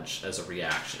dodge as a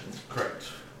reaction. Correct.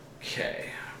 Okay,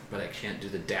 but I can't do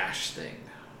the dash thing.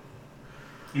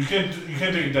 You can't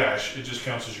take a dash, it just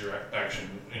counts as your action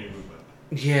in your movement.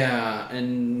 Yeah,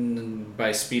 and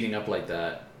by speeding up like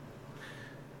that.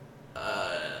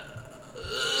 I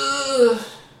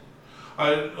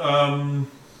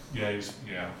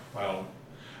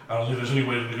don't think there's any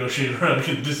way to negotiate around and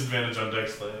get disadvantage on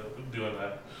dex doing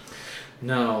that.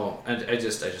 No, I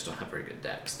just don't have very good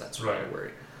dex. That's why I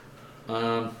worry.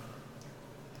 I'm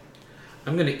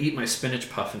gonna eat my spinach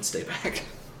puff and stay back.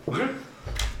 Okay.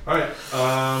 Alright,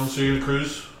 so you're gonna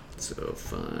cruise? So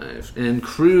 5 and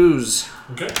cruise.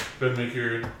 Okay. Go ahead and make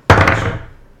your check.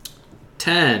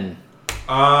 10.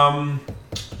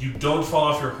 You don't fall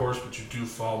off your horse, but you do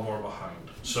fall more behind.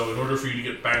 So in order for you to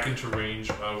get back into range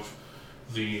of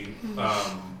the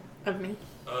Of me.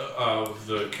 of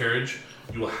the carriage,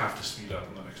 you will have to speed up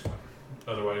in the next one.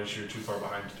 Otherwise, you're too far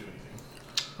behind to do anything.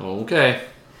 Okay.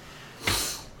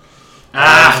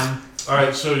 All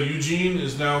right. So Eugene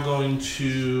is now going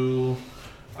to.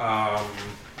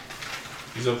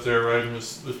 He's up there riding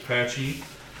with Patchy.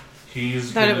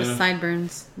 He's. I thought it was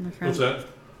sideburns in the front. What's that?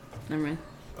 Never mind.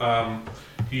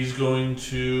 He's going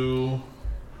to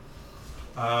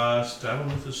stab him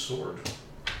with his sword.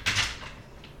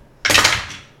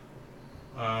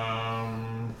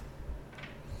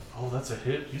 Oh, that's a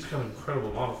hit. He's got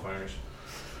incredible modifiers.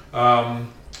 Does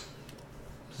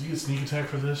he get sneak attack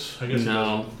for this? I guess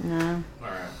No. he doesn't. No.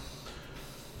 Alright.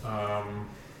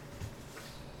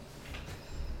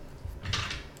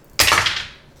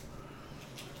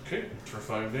 Okay, for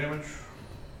 5 damage.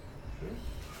 Okay.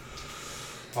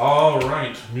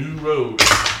 Alright, new road.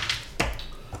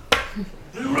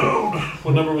 New road!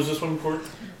 What number was this one for?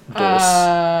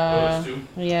 That's 2.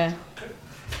 Yeah.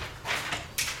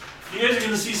 You guys are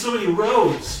going to see so many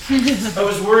roads. I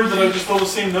was worried that I just told the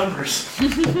same numbers.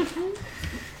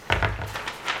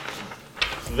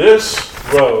 This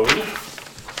road,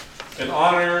 in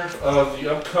honor of the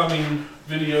upcoming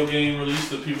video game release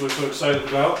that people are so excited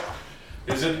about,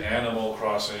 is an Animal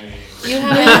Crossing. You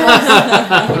have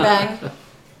it in your bag. Of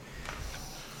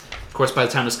course, by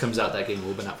the time this comes out, that game will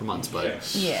have been out for months, but...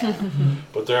 Yes. Yeah.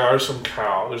 But there are some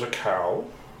cow. There's a cow.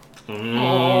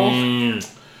 Mm.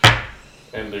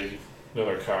 and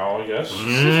another cow, I guess.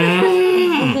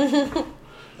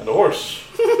 And a horse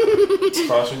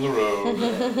crossing the road.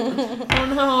 Oh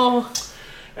no.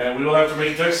 And we will have to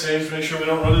make dex saves to make sure we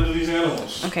don't run into these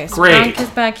animals. Okay, so Great. Bronk is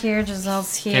back here,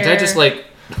 Giselle's here. Can't I just like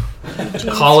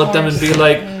call at them and be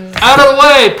like, out of the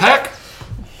way, Peck?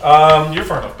 You're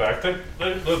far enough back. That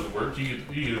would work. You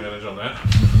get advantage on that.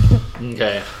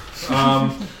 Okay.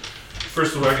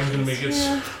 First, the wagon's gonna make its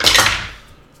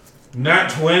nat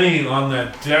 20 on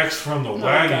that dex from the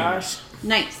wagon. Oh gosh.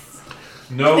 Nice.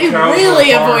 No They cows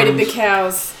really were harmed. avoided the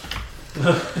cows.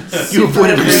 You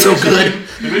avoided them so good.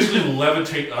 They basically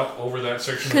levitate up over that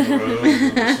section of the road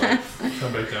and just like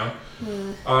come back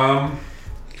down.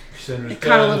 Cassandra's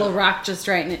Caught a dead. little rock just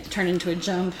right and it turned into a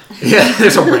jump. Yeah,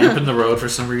 there's a ramp in the road for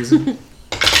some reason.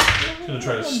 Gonna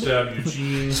try to stab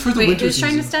Eugene, It's for the Wait, winter who's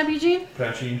trying to season. stab Eugene?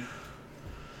 Patchy,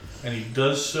 and he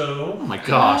does so. Oh my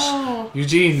gosh. Oh.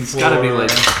 Eugene's gotta be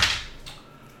like...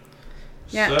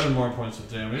 Yeah. 7 more points of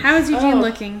damage. How is Eugene Oh.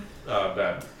 looking?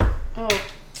 Bad. Oh.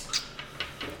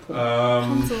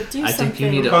 Um, So do I think you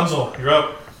something. need a- Rapunzel, you're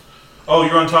up. Oh,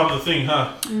 you're on top of the thing,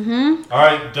 huh? Mm-hmm. All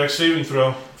right, dex saving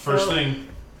throw. First Oh. thing,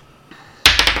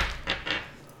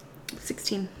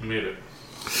 16. you made it.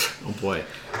 Oh boy.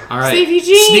 Alright. Save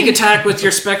Eugene! Sneak attack with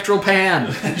your spectral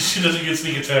pan. She doesn't get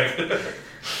sneak attack.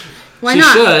 Why she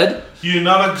not? should, you're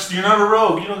not a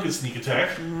rogue. You don't get sneak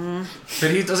attack.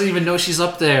 but he doesn't even know she's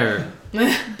up there.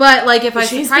 But like if I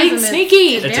She's surprise being him, sneaky.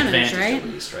 it's It's advantage, advantage right?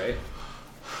 at least, right?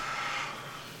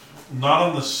 Not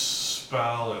on the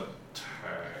spell attack.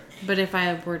 But if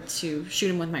I were to shoot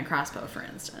him with my crossbow, for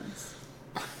instance.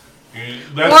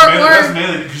 That's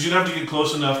melee, because you'd have to get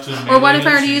close enough to. Or what if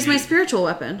I were to melee use my him, spiritual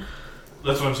weapon?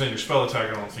 That's what I'm saying. Your spell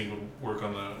attack, I don't think would work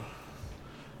on the.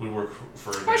 Would work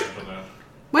for advantage on that.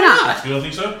 Why not? You don't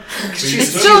think so? It's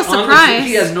still a on the- surprise.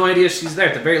 He has no idea she's there.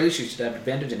 At the very least, she should have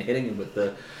advantage in hitting him with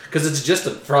the... Because it's just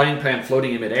a frying pan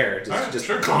floating in midair. It's All right, just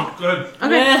sure. clonk. Go ahead,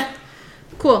 Okay. Eh.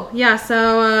 Cool. Yeah,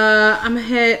 so I'm gonna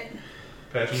hit.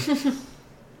 Patchy.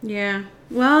 Yeah.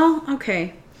 Well,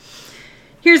 okay.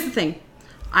 Here's the thing.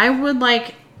 I would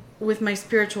like, with my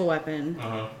spiritual weapon,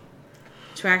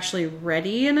 to actually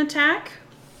ready an attack.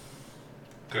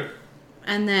 Okay.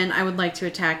 And then I would like to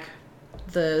attack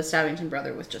the Stabbington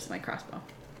brother with just my crossbow.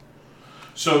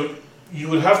 So you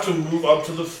would have to move up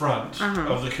to the front Uh-huh.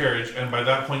 of the carriage, and by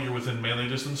that point you're within melee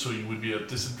distance, so you would be at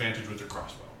disadvantage with your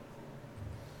crossbow.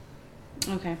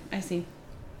 Okay, I see.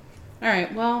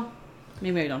 Alright, well,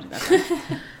 maybe I don't do that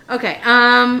then. Okay,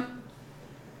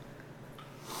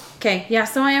 okay, yeah,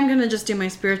 so I am gonna just do my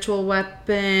spiritual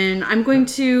weapon. I'm going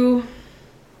to...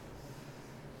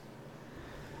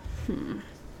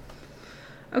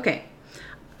 Okay.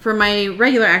 For my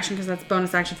regular action, because that's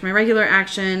bonus action, for my regular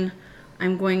action,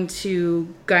 I'm going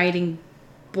to Guiding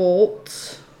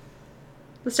Bolt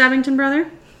the Stabbington brother.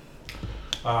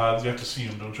 You have to see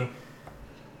him, don't you?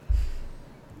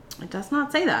 It does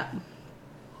not say that.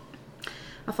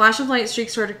 A flash of light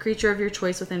streaks toward a creature of your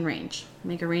choice within range.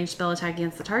 Make a ranged spell attack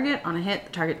against the target. On a hit,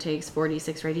 the target takes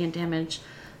 4d6 radiant damage.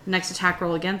 The next attack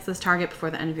roll against this target before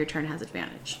the end of your turn has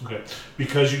advantage. Okay.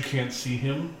 Because you can't see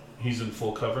him, he's in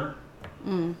full cover.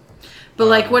 But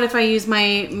like, what if I use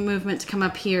my movement to come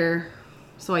up here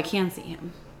so I can see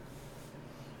him?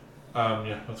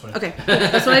 Yeah, that's fine. Okay,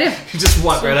 that's what I do. You just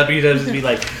walk right up to you and be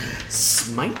like,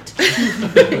 smite?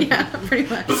 Yeah, pretty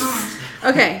much.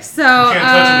 Okay, so You can't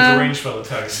touch him with a ranged spell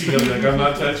attack. See, he'll be like, I'm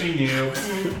not touching you.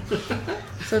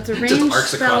 so it's a Just ranged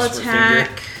arcs spell across her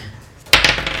attack.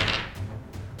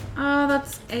 Oh,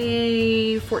 that's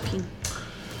a 14.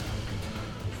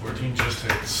 14 just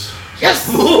hits. Yes!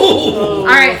 All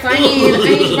right, so I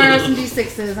need to borrow some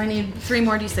d6s. I need 3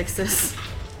 more d6s.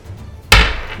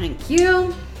 Thank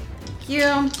you. Thank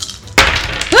you.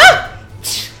 Ah!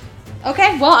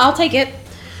 Okay, well, I'll take it.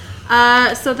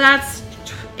 So that's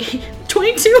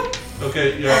 22.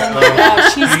 Okay, yeah.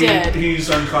 gosh, he's dead. He's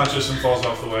unconscious and falls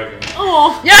off the wagon.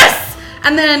 Oh. Yes!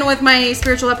 And then with my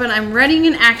spiritual weapon, I'm readying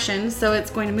an action, so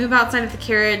it's going to move outside of the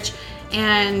carriage,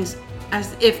 and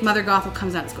as if Mother Gothel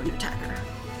comes out, it's going to attack her.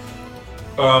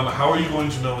 How are you going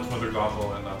to know it's Mother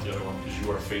Gothel and not the other one? Because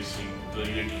you are facing,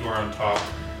 you are on top.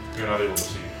 You're not able to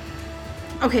see.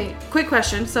 Okay, quick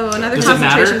question. So another Does it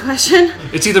concentration matter? question,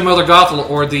 It's either Mother Gothel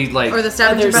or the, like... or the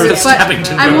Stabbington Or the brother. But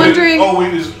Stabbington I'm brother. wondering. Oh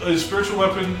wait, is spiritual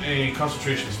weapon a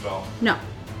concentration spell? No,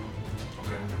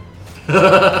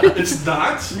 Okay. It's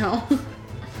not. no.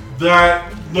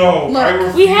 No. Look, I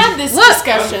refuse. We had this Look.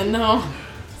 discussion, though.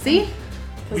 See?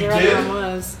 Because We the did? other one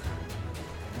was.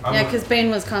 I'm Yeah, look- because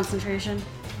Bane was concentration.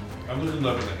 I'm looking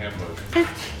up in the handbook.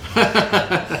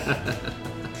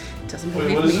 Doesn't Wait,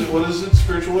 believe what is me. it? What is it?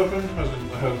 Spiritual weapon?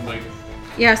 Has like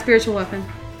Yeah, spiritual weapon.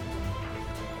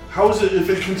 How is it, if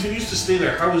it continues to stay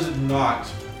there, how is it not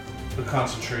a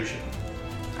concentration?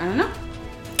 I don't know.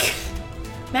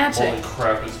 Magic. Holy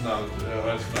crap, it's not.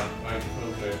 That's not.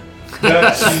 Okay.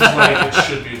 That seems like it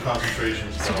should be a concentration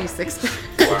It's spell. your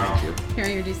D6. Wow. Here are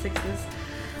your D6s.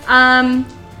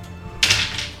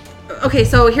 Okay,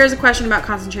 so here's a question about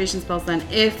concentration spells then.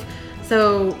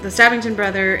 So the Stabbington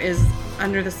brother is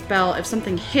under the spell, if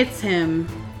something hits him,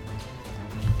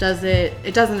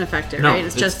 it doesn't affect it, No, right?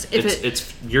 It's just if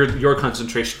it's your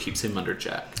concentration keeps him under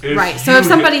check. right. So if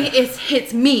somebody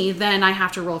hits me, then I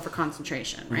have to roll for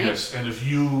concentration, right? Yes, and if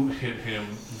you hit him,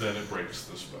 then it breaks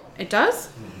the spell. It does?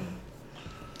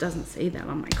 It doesn't say that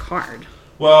on my card.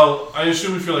 Well, I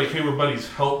assume if you're like, hey, we're buddies,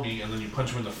 help me, and then you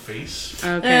punch him in the face.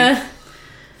 Okay.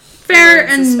 Fair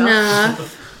It's a spell. enough.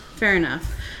 Fair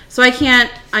enough. So I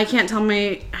can't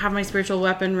have my spiritual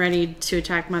weapon ready to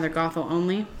attack Mother Gothel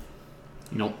only.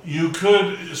 Nope. You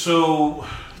could, you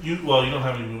don't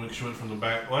have any movement because you went from the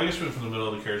back. Well, I guess you went from the middle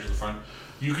of the carriage to the front.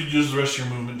 You could use the rest of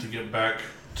your movement to get back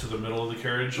to the middle of the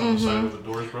carriage on the side where the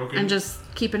door is broken. And just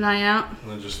keep an eye out.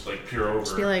 And then just like peer over.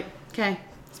 Just be like, okay,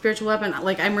 spiritual weapon.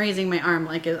 Like I'm raising my arm,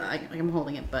 like I'm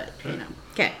holding it, but Okay.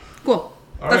 Okay, cool.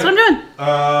 All That's right. what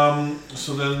I'm doing.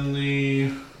 So then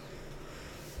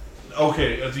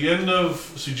at the end of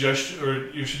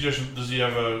your suggestion, does he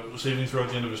have a saving throw at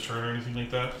the end of his turn or anything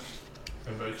like that?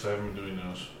 Because I haven't been doing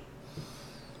those.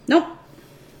 Nope.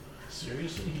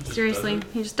 Seriously?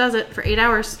 He just does it for 8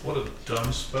 hours. What a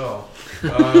dumb spell.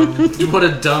 What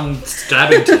a dumb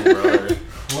Stabbington brother.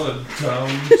 What a dumb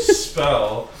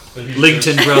spell. That he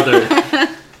Lincoln just- brother.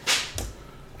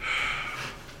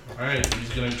 Alright, he's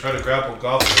going to try to grapple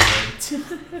Gothel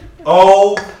again.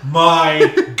 Oh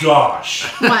my gosh.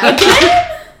 What?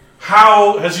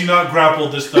 How has he not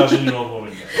grappled this 1,000-year-old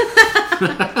woman yet?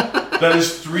 That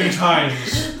is 3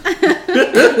 times.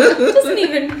 Doesn't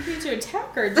even need to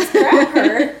attack her. Just grab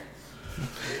her.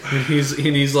 And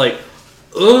he's like,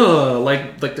 ugh,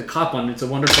 like the cop on It's a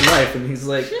Wonderful Life, and he's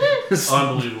like,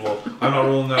 Unbelievable. I'm not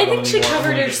rolling that I one think she anymore. I'm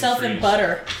covered only herself getting in threes.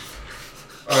 butter.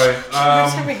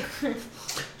 Alright,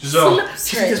 Giselle.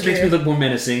 she just makes me look more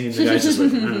menacing, and the guy's just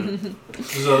like,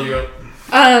 Giselle, you're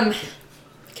up.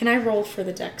 Can I roll for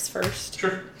the dex first?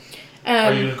 Sure.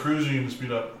 Are you going to cruise or are you going to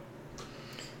speed up?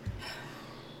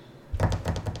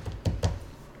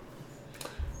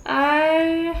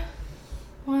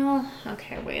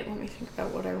 Okay, wait, let me think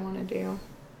about what I want to do.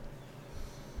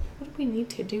 What do we need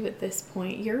to do at this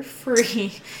point? You're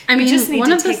free. I mean, we just need one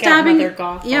to of the take out stabbing, Mother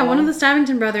Gothel. yeah, one of the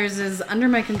Stabbington brothers is under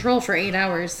my control for 8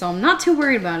 hours, so I'm not too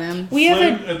worried about him. We have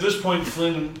Flynn, at this point,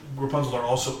 Flynn and Rapunzel are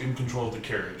also in control of the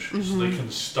carriage, so they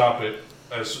can stop it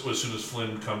as soon as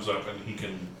Flynn comes up and he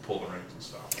can pull the reins and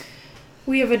stop.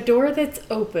 We have a door that's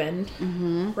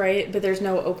open, right? But there's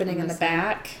no opening in the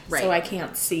back, Right. so I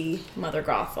can't see Mother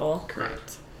Gothel.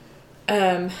 Correct.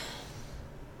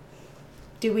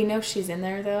 Do we know she's in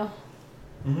there though?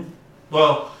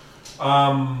 Well,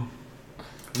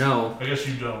 no. I guess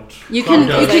you don't. You Crumb can-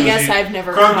 does you because I guess he- I've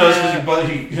never. Crumb does caught- because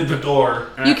he hit the door.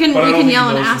 You can But I don't think he yell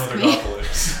and knows ask who me. Mother Gothel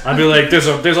is. I'd be like, there's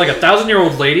like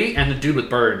 1,000-year-old lady and the dude with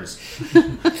burns.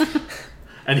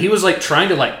 And he was like trying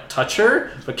to like touch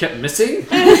her, but kept missing.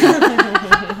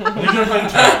 I think you're playing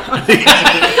tag.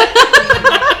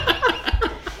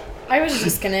 I was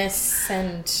just gonna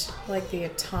send like the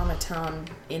automaton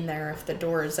in there if the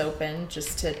door is open,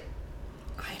 just to.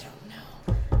 I don't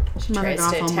know. She Mother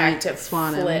tries to Gothel attack might to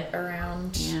swat him. flit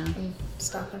around Yeah. and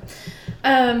stop him.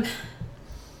 I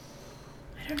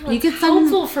don't know. You It's could send-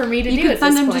 helpful for me to You do could at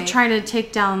send this him point. to try to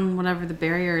take down whatever the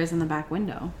barrier is in the back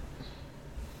window.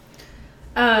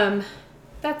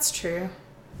 That's true.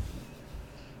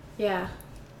 Yeah,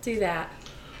 do that.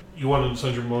 You want to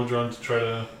send your Modron to try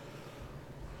to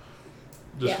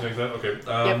disconnect that? Okay.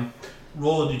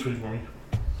 Roll a d20 for me.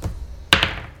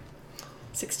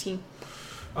 16.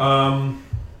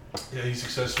 Yeah, he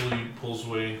successfully pulls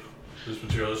away this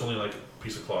material. It's only like a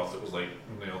piece of cloth that was like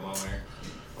nailed on there.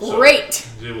 So Great.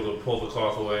 he's able to pull the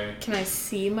cloth away. Can I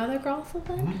see Mother Gothel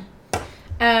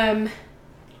then?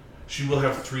 She will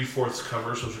have 3/4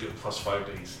 cover, so she'll get +5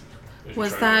 to AC. if you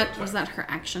Was try to that attack. her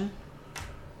action?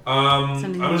 I'm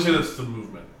Sending gonna say them? that's the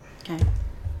movement. Okay.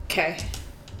 Okay.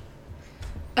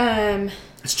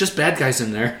 It's just bad guys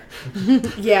in there.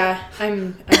 Yeah,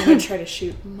 I'm gonna try to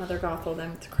shoot Mother Gothel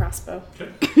then with the crossbow. Okay.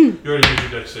 You already did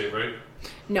your dex save, right?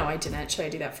 No, I didn't. Should I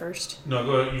do that first? No,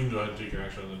 go ahead. You can go ahead and take your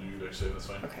action and then do your dex save. That's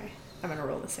fine. Okay. I'm gonna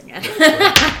roll this again. Oh.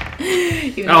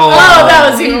 Oh, that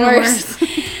was even Even worse.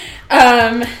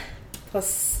 Plus,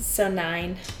 so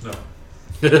 9. No. Oh,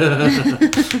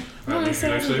 I Make your said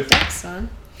dex it was save. dex on.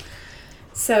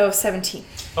 So 17.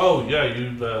 Oh yeah,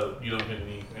 you don't hit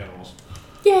any animals.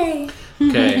 Yay!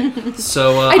 Okay,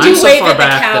 so I I'm do so wave far at the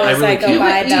back cow that I as really I go can't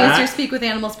by. You that. use your speak with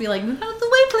animals, be like, move out of the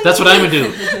way, please. That's what I'm gonna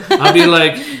do. I'll be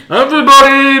like,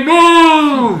 everybody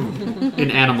move in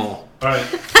animal. All right.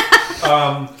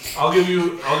 I'll give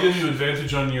you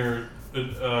advantage on your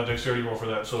dexterity roll for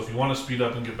that. So if you want to speed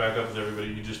up and get back up with everybody,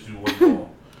 you just do one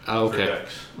roll. Oh, For okay,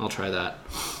 dex. I'll try that.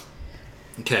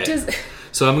 Okay, Does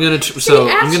so I'm gonna he actually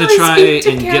try speak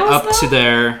to and get cows, up to though?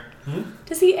 there.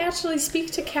 he actually speak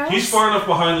to cows? He's far enough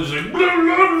behind them, just like, blah,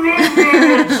 blah,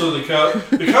 blah, blah. So the cows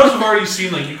have already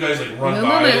seen like you guys like run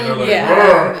by and they're like, Yeah.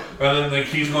 "Rrr," and then like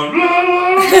he's going, blah,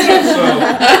 blah, blah. So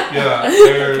yeah,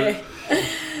 they're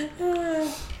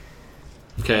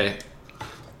Okay. Okay.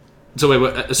 So wait,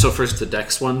 what, so first the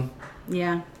dex one.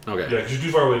 Yeah. Okay. yeah, because you're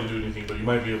too far away to do anything, but you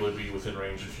might be able to be within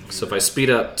range if you do. So if I speed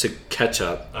up to catch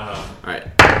up, Uh-huh. all right.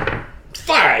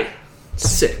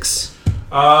 6.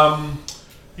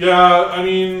 Yeah, I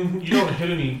mean, you don't hit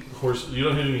any you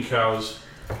don't hit any cows,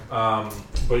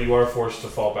 but you are forced to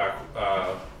fall back.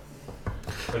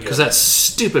 Because that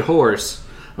stupid horse.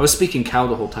 I was speaking cow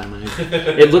the whole time.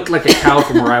 It looked like a cow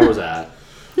from where I was at.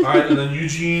 All right, and then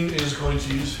Eugene is going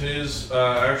to use his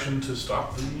action to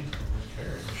stop the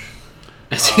carriage.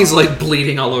 As he's like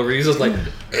bleeding all over. He's just like,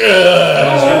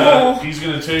 He's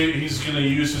gonna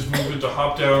use his movement to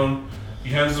hop down. He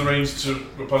hands the reins to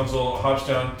Rapunzel, hops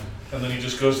down, and then he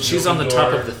just goes to she's the on the open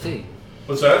top door. of the thing.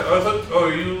 What's that? I thought. Oh,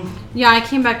 are you? Yeah, I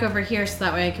came back over here so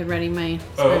that way I could ready my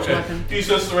Oh, spiritual okay. weapon. He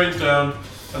sets the reins down,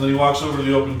 and then he walks over to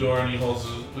the open door and he holds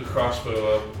the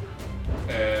crossbow up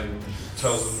and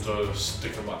tells them to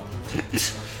stick him up.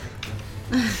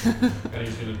 And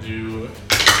he's gonna do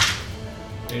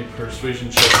a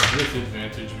persuasion check with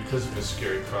advantage because of his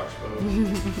scary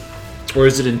crossbow. Or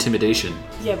is it intimidation?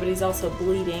 Yeah, but he's also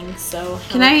bleeding, so...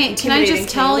 Can I just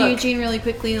tell you? Eugene really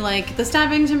quickly, like, the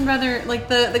Stabbington brother, like,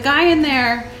 the guy in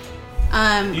there,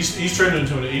 He's trying to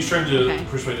intimidate. He's trying to Okay.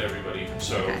 persuade everybody.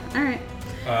 So. okay, alright.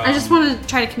 I just want to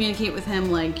try to communicate with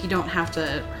him, like, you don't have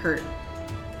to hurt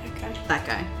Okay. that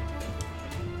guy,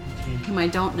 whom I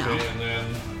don't know. Okay, and then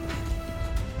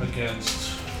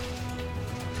against.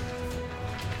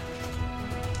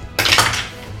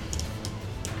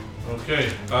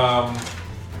 Okay.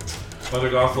 Mother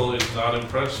Gothel is not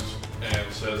impressed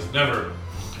and says never.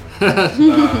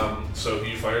 So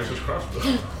he fires his crossbow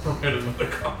right at Mother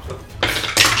Gothel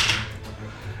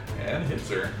and hits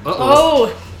her.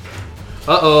 Oh!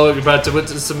 Uh-oh, you're about to put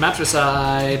some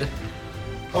matricide.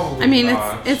 Probably I mean,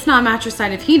 not. it's not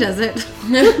matricide if he does it.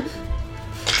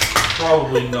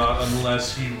 Probably not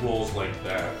unless he rolls like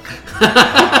that.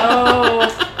 Oh!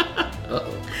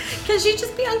 Uh-oh. Can she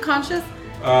just be unconscious?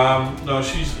 No,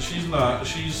 she's not.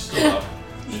 She's still up.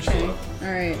 She's still up.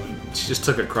 Alright. She just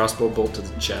took a crossbow bolt to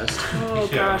the chest. Oh,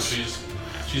 Yeah, gosh.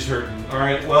 she's hurting. All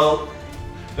right, well,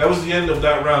 that was the end of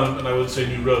that round, and I would say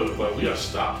new road, but we have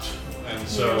stopped, and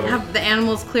so Have the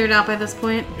animals cleared out by this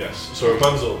point? yes. So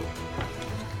Rapunzel,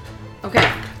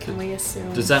 Okay. Can we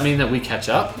assume? Does that mean that we catch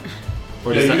up?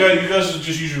 Or yeah, does you guys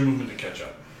just use your movement to catch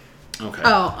up Okay.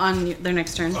 Oh, on their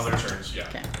next turns? on their turns. Yeah.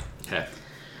 Okay. Okay.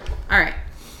 Alright.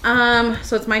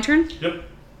 So it's my turn? Yep.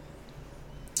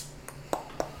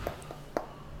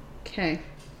 Okay.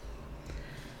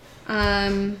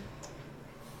 I'm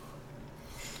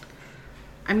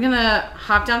gonna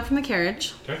hop down from the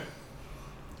carriage. Okay.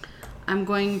 I'm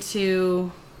going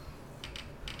to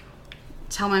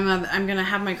tell my mother I'm gonna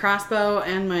have my crossbow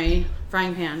and my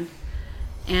frying pan.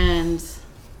 And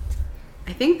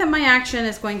I think that my action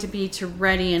is going to be to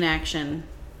ready an action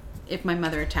if my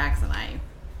mother attacks and I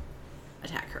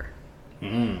attack her.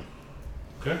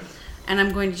 Okay. And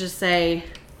I'm going to just say,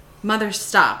 Mother,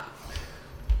 stop.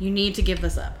 You need to give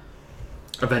this up.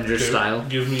 Avengers Okay, style.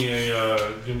 Give me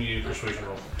a persuasion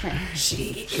roll. Okay.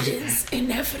 She is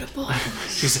inevitable.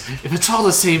 She's, if it's all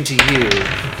the same to you.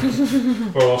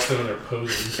 Or I'll stand there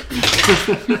posing.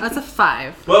 That's a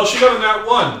 5. Well, she got a nat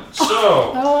 1, so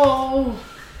Oh!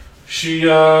 she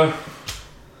puts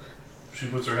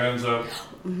her hands up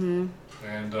and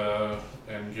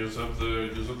gives up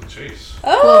the chase.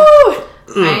 Oh!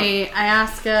 I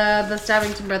ask the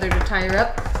Stabbington brother to tie her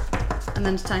up and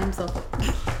then to tie himself up.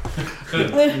 Here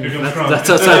comes Kronk. That's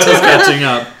us catching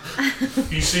up.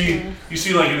 You see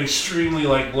like an extremely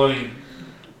like bloody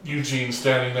Eugene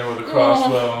standing there with a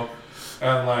crossbow,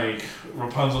 and like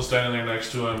Rapunzel standing there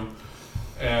next to him,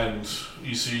 and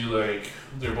you see like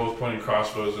they're both pointing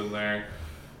crossbows in there,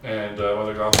 and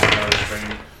Mother Gothel now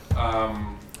restrained.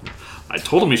 I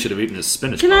told him he should have eaten his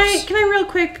spinach Can puffs. I real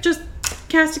quick just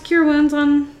cast a cure wounds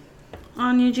on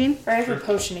Eugene? I have a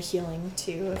potion of healing,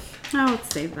 too. Oh,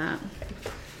 let's save that.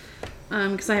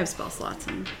 Because I have spell slots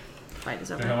and fight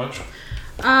is over. Okay, how much?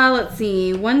 Let's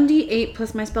see. 1d8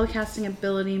 plus my spellcasting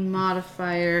ability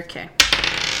modifier. Okay.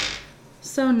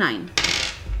 So 9.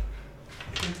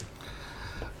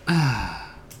 A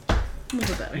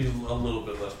little better. A little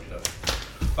bit less beat up.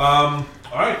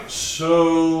 Alright,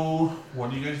 so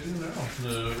what do you guys do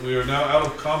now? We are now out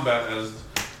of combat as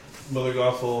Mother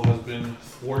Gothel has been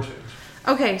thwarted.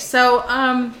 Okay, so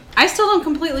I still don't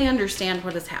completely understand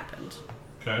what has happened.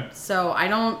 Okay. So I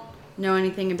don't know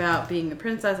anything about being the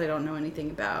princess. I don't know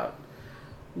anything about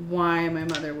why my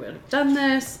mother would have done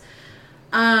this.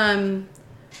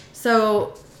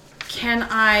 So can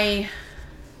I...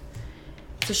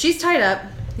 So she's tied up.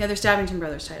 The other Stabbington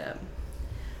brother's tied up.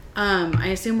 I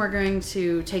assume we're going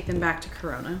to take them back to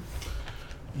Corona.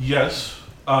 Yes.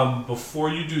 Before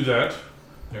you do that,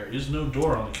 there is no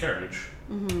door on the carriage.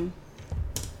 Mm-hmm.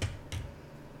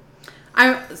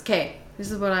 Okay, this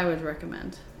is what I would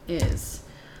recommend. Is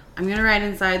I'm going to ride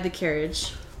inside the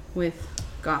carriage with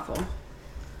Gothel.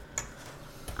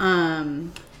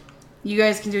 You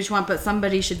guys can do what you want, but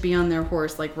somebody should be on their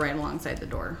horse, like, right alongside the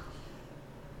door.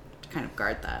 To kind of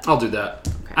guard that. I'll do that.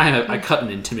 Okay. I cut an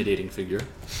intimidating figure.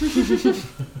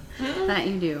 That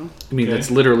you do. I mean, Okay.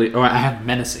 that's literally... Oh, I have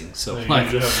menacing, so... You like,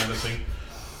 do have menacing.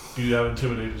 You have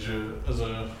intimidate as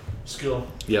a skill.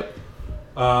 Yep.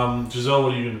 Giselle,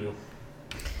 what are you going to do?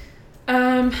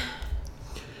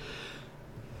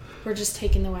 We're just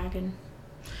taking the wagon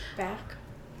back.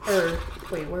 Or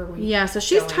wait, where are we? Yeah, so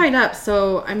she's going? tied up,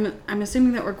 so I'm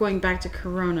assuming that we're going back to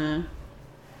Corona.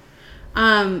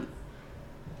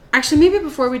 Actually, maybe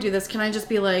before we do this, can I just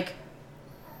be like,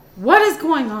 what is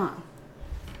going on?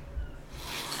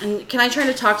 And can I try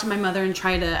to talk to my mother and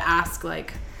try to ask,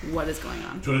 like, what is going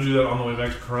on? Do you want to do that on the way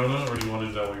back to Corona, or do you want to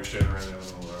do that while you're standing right there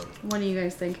on the road? What do you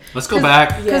guys think? Let's go back.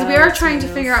 Because Yeah, we are let's trying to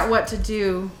move. figure out what to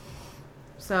do.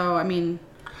 So, I mean...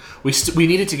 We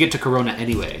needed to get to Corona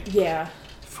anyway Yeah.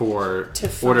 for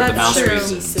To Order of the That's Mouse true.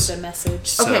 piece reasons. of the message.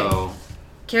 So,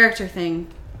 Character thing.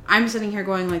 I'm sitting here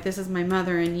going, like, this is my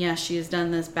mother, and yes, she has done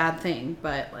this bad thing,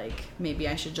 but, like, maybe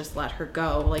I should just let her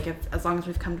go. Like, as long as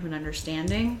we've come to an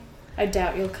understanding. I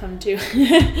doubt you'll come to.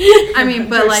 I mean,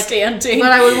 but, like... Understanding.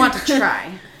 But I would want to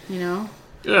try, you know?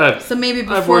 yeah, So maybe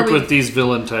before I've worked we... with these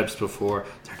villain types before.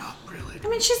 They're not really... I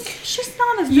mean, she's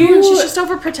not a You- villain. She's just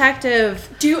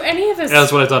overprotective. Do any of us Yeah,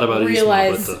 that's what I thought about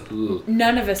realize? Isma, but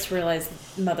None of us realize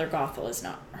Mother Gothel is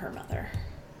not her mother.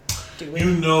 Do we?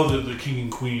 You know that the king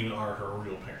and queen are her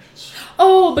real parents.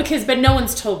 Oh, but no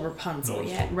one's told Rapunzel No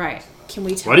one's yet. told. Right. Can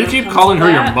we tell? why do you keep Rapunzel calling her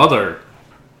your that? mother?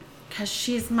 Because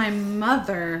she's my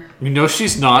mother. You know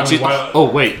she's not. I mean, why- Oh,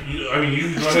 wait. You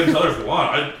can go ahead and tell her if you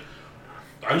want.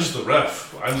 I'm just the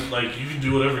ref. I'm like, you can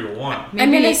do whatever you want.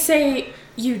 I'm Maybe- gonna say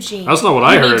Eugene. That's not what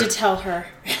I you heard. need to tell her.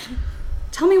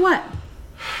 Tell me what?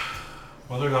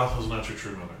 Mother Gothel's not your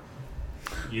true mother.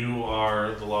 You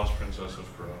are the lost princess of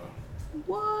Corona.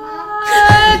 What?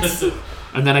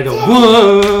 And then I go,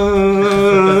 whoa.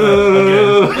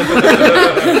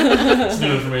 It's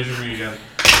new information for you again.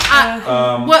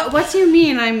 What do you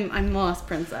mean I'm the lost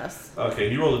princess?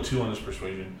 Okay, you rolled a 2 on this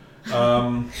persuasion.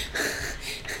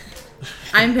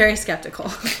 I'm very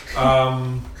skeptical.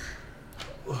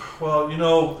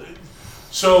 Well,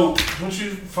 so don't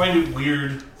you find it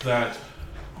weird that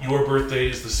your birthday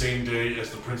is the same day as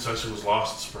the princess who was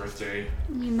lost's birthday?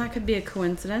 I mean, that could be a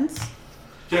coincidence.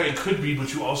 Yeah, it could be,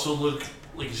 but you also look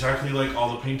like exactly like all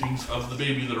the paintings of the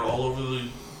baby that are all over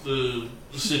the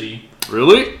city.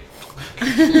 Really?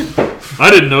 I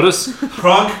didn't notice.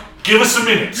 Kronk, give us a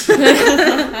minute.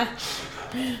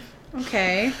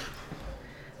 Okay.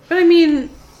 But I mean,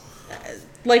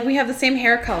 like, we have the same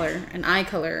hair color and eye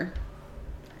color.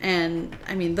 And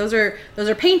I mean, those are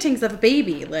paintings of a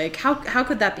baby. Like, how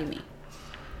could that be me?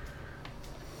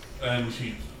 And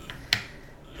he,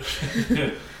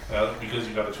 because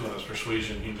you got a 2 on his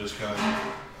persuasion, he just kind of,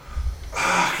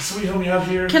 can somebody help me out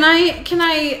here? Can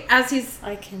I, as he's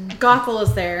I can. Gothel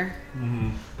is there, Mm-hmm.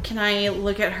 can I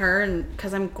look at her and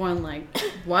because I'm going like,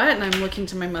 what? And I'm looking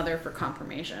to my mother for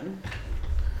confirmation.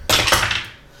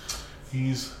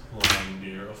 He's lying,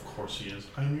 dear. Of course he is.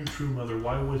 I'm your true mother.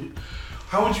 Why would you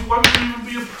even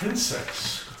be a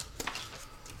princess?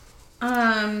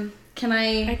 Can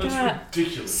I? That's got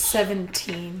ridiculous.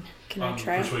 17. Can I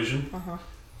try? Persuasion? Uh-huh.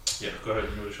 Yeah, go ahead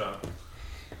and give it a shot.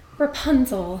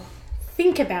 Rapunzel,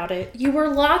 think about it. You were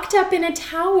locked up in a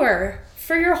tower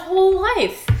for your whole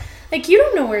life. Like, you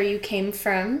don't know where you came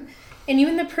from. And you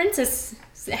and the princess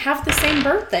have the same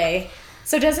birthday.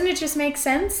 So doesn't it just make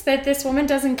sense that this woman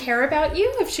doesn't care about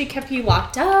you if she kept you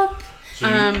locked up? So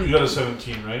you got a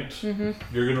 17, right? Mm-hmm.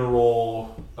 You're gonna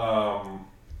roll.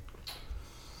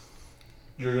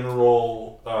 You're gonna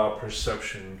roll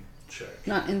perception check.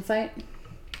 Not insight.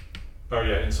 Oh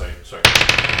yeah, insight. Sorry.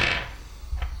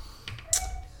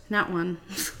 Not one.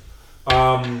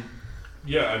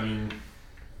 Yeah, I mean,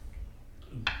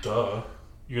 duh.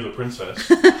 You're the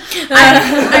princess.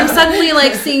 I'm suddenly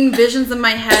like seeing visions in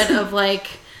my head of like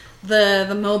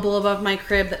the mobile above my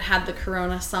crib that had the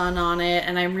Corona sun on it,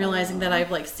 and I'm realizing that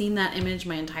I've like seen that image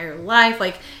my entire life.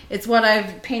 Like it's what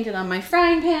I've painted on my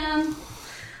frying pan.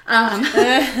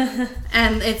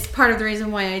 And it's part of the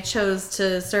reason why I chose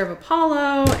to serve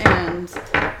Apollo, and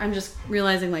I'm just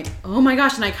realizing like, oh my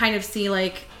gosh, and I kind of see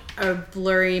like a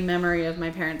blurry memory of my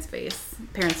parents' faces.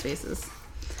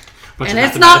 Bunch And of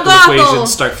it's not mathematical Gothel.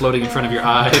 equations start floating in front of your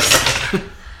eyes.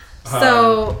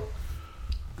 So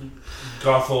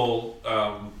Gothel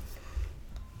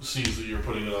sees that you're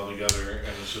putting it all together,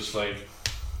 and it's just like,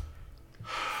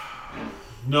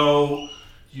 no,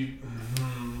 you.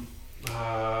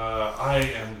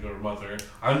 I am your mother.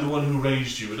 I'm the one who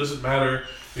raised you. It doesn't matter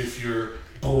if you're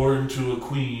born to a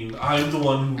queen. I'm the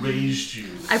one who raised you.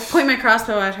 I point my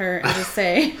crossbow at her and just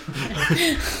say,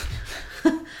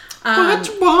 I'm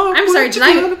sorry, did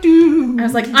I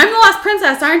was like, I'm the last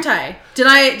princess, aren't I? Did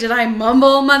I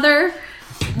mumble, mother?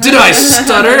 Did I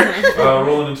stutter?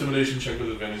 Roll an intimidation check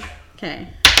with advantage. Okay.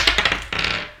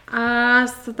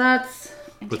 So that's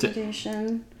What's it?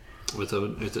 intimidation. With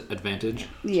an advantage?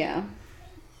 Yeah.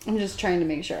 I'm just trying to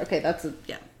make sure. Okay, that's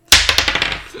yeah.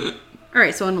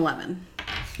 Alright, so an 11.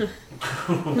 With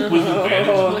advantage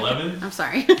of 11, I'm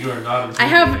sorry. you are not I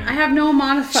intimidating. have no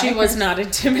modifier. She was not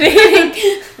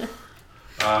intimidating.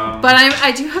 But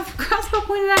I do have a crossbow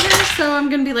pointed at her, so I'm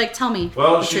gonna be like, tell me.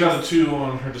 Well, the she truth. got a 2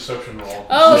 on her deception roll.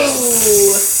 Oh.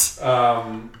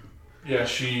 Yeah,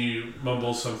 she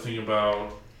mumbles something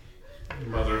about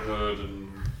motherhood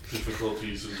and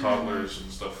difficulties and toddlers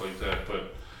and stuff like that,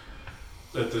 but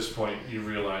at this point you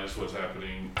realize what's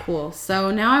happening. Cool.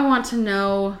 So now I want to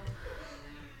know,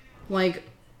 like,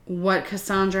 what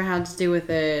Cassandra had to do with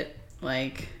it.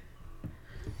 Like,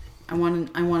 I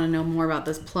want to know more about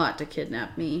this plot to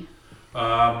kidnap me.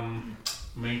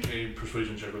 Make a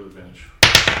persuasion check with advantage.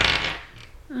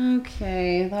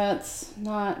 Okay, that's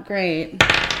not great.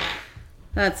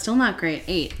 That's still not great.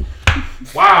 8.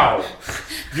 Wow,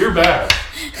 you're bad.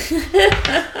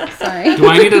 Sorry. Do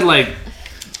I need to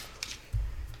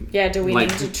Yeah, do we like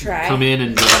need to try? come in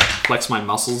and flex my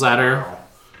muscles at her?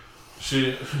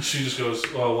 She just goes,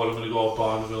 oh, what, I'm going to go all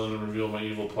Bond villain and reveal my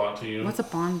evil plot to you. What's a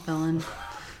Bond villain?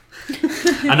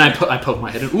 And I poke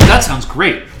my head in. Ooh, that sounds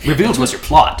great. Reveal to us your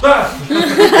plot. Ah!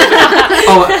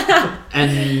 Oh,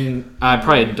 and I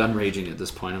probably had done raging at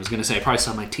this point. I was going to say I probably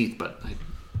saw my teeth, but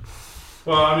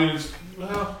Well, I mean, it's,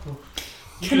 well,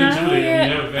 you can Can intimidate her. I,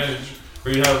 You have advantage.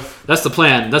 Or you have... that's the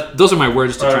plan. Those are my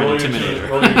words to try and roll intimidate her.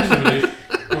 Roll your intimidate.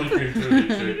 Roll your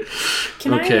intimidate check.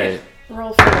 Can Okay. I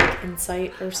roll for like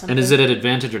insight or something? And is it at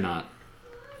advantage or not?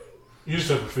 You just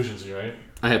have proficiency, right?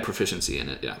 I have proficiency in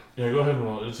it, yeah. Yeah, go ahead and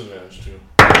roll. It's advantage, too.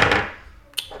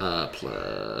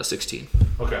 Plus 16.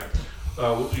 Okay.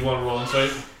 You want to roll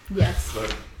insight? Yes. Go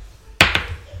ahead.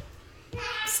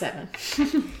 7.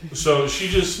 So she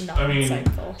just, Not I mean,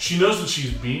 insightful. she knows that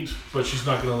she's beat, but she's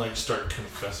not going to, like, start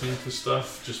confessing to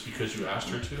stuff just because you asked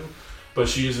her to. But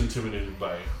she is intimidated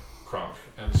by Kronk.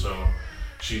 And so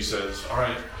she says, all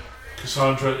right,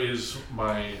 Cassandra is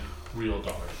my real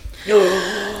daughter.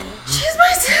 She's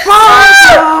my sister!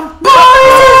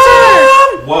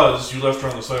 Was, you left her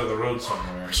on the side of the road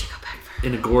somewhere. We should go back for her.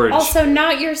 In a gorge. Also,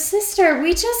 not your sister.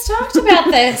 We just talked about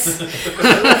this. Kind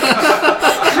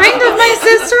of my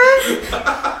sister?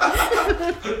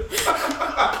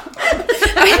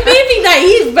 I may be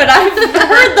naive, but I've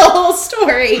heard the whole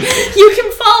story. You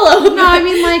can follow. No, I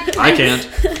mean, like... I can't.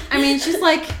 I mean, she's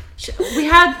like...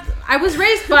 I was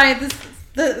raised by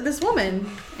this woman,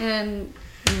 and...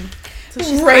 So she's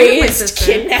kind of my Raised, sister.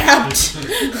 kidnapped.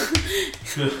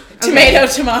 Tomato,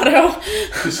 tomato.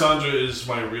 Cassandra is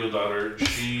my real daughter.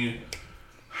 She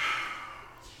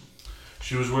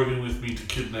was working with me to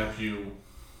kidnap you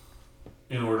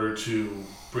in order to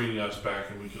bring us back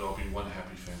and we could all be one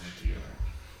happy family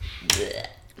together.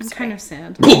 I'm kind of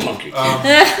sad. Cool punky.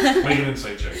 Make an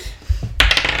insight check.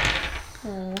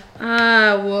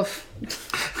 Woof.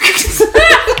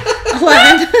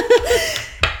 11.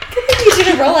 You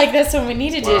didn't roll like this when we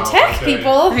needed to Wow, attack okay.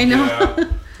 people. I know.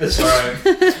 Yeah.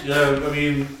 Alright. Yeah, I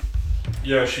mean,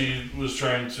 yeah, she was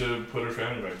trying to put her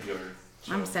family back together.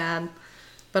 So. I'm sad.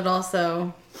 But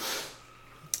also,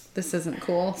 this isn't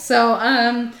cool. So,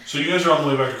 So you guys are on the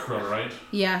way back to Corona, right?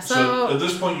 yeah, So so... at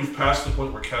this point, you've passed the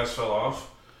point where Kaz fell off.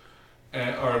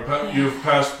 You've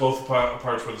passed both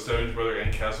parts where the Stabbing Brother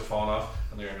and Kaz have fallen off,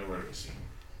 and they are nowhere to be seen.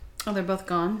 Oh, they're both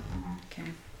gone? Okay.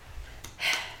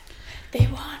 They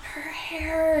want her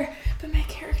hair, but my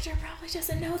character probably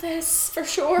doesn't know this for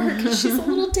sure because she's a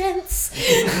little dense.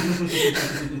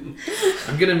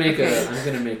 I'm gonna make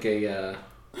a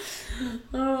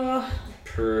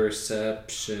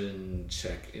perception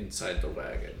check inside the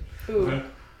wagon Ooh. Okay.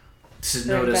 to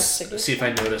They're notice, investigating. see if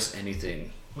I notice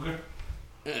anything. Okay.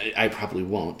 I probably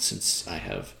won't since I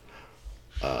have.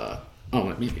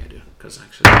 Maybe I do because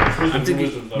actually I'm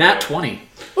thinking nat 20.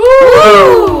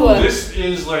 Ooh! This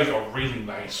is like a really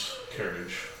nice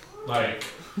carriage. Like,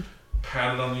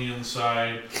 padded on the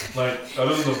inside. Like,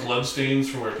 other than the blood stains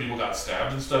for where people got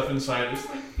stabbed and stuff inside, it's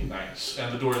like nice.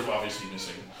 And the door is obviously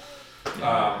missing.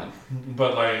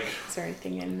 But like, Is there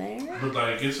anything in there? but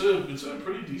like, it's a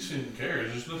pretty decent carriage.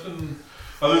 There's nothing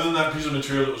other than that piece of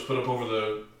material that was put up over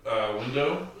the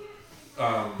window.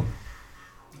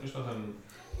 There's nothing.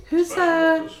 special with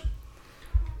this.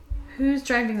 Who's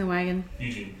driving the wagon?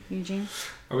 Eugene.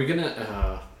 Are we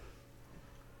gonna?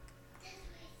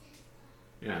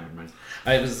 Yeah, never mind.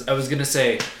 I was gonna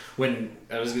say when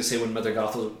Mother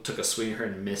Gothel took a swing at her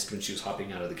and missed when she was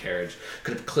hopping out of the carriage,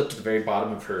 could have clipped the very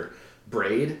bottom of her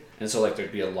braid, and so like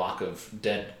there'd be a lock of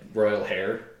dead royal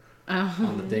hair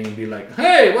on the thing, and be like,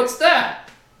 "Hey, what's that?"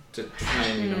 To try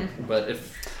and but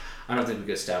if I don't think we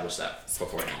could establish that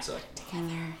beforehand, so.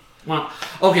 Well,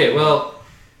 okay, well.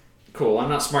 Cool. I'm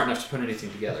not smart enough to put anything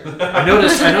together. I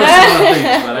noticed a lot of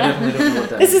things, but I definitely don't know what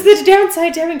that This means. is the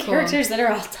downside to having characters that are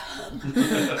all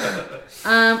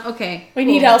dumb. Okay. We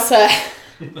need Elsa.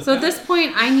 So at this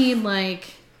point, I need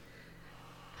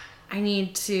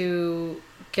to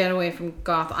get away from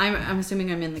Goth. I'm assuming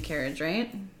I'm in the carriage,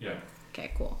 right? Yeah.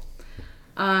 Okay, cool.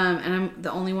 And I'm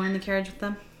the only one in the carriage with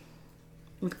them?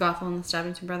 With Gothel and the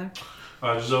Stabbington brother?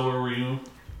 Giselle, where were you?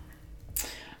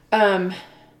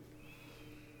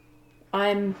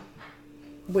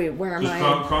 Where am Just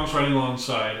I? Kronk's riding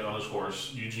alongside on his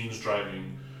horse. Eugene's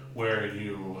driving. Where are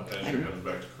you as you're headed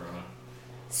back to Corona?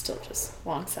 Still just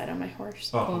alongside on my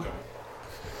horse. Oh, Cool.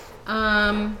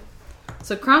 okay.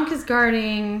 So Kronk is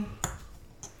guarding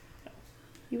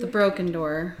the broken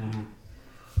door. Mm-hmm.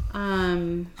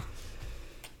 I'm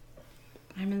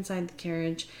inside the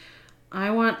carriage. I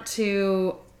want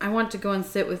to go and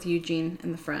sit with Eugene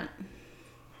in the front.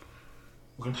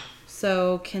 Okay.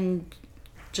 So can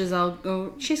Giselle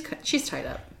go? She's tied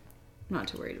up. I'm not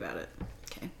too worried about it.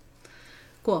 Okay.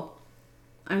 Cool.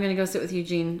 I'm gonna go sit with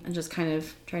Eugene and just kind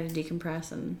of try to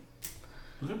decompress and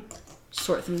Okay.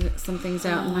 sort some things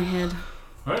out in my head.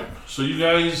 All right. So you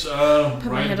guys Put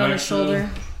my ride head back on his shoulder.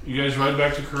 You guys ride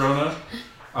back to Corona,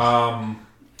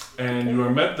 and you are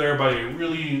met there by a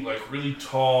really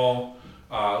tall,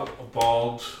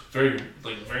 bald, very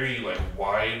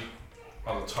wide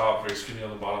on the top, very skinny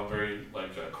on the bottom, very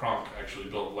Kronk, actually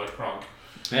built like Kronk.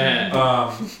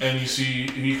 And you see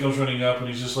he comes running up and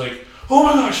he's just like, "Oh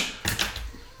my gosh,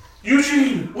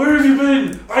 Eugene, where have you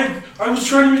been? I was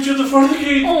trying to meet you at the front of the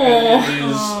gate." And it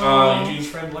is Eugene's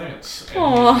friend Lance.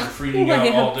 And he's been freaking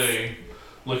out all day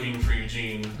looking for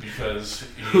Eugene because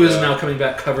Who is now coming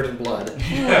back covered in blood.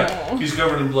 Yeah, he's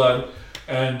covered in blood.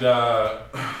 And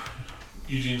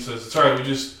Eugene says, "It's alright,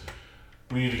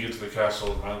 we need to get to the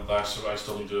castle. I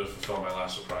still need to fulfill my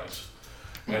last surprise."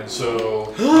 And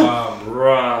so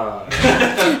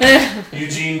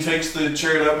Eugene takes the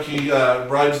chariot up. He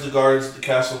bribes the guards at the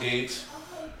castle gate.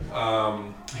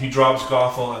 He drops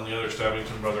Gothel and the other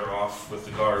Stabbington brother off with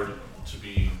the guard to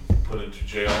be put into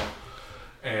jail.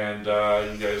 And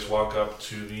you guys walk up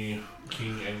to the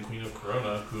king and queen of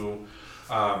Corona, who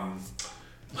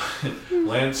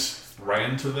Lance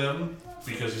ran to them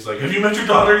because he's like, "Have you met your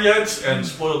daughter yet?" And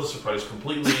spoiled the surprise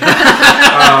completely.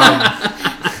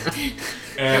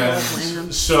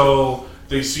 And so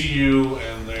they see you,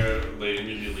 and they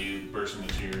immediately burst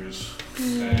into tears.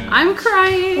 And I'm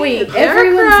crying. Wait, They're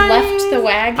everyone's crying. left the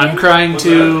wagon? I'm crying What's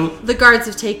too. The guards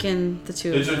have taken the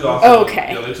two. they of took them. off.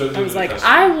 Okay. Yeah, they took I them was to like,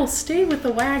 custody. I will stay with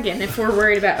the wagon if we're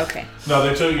worried about... Okay. No,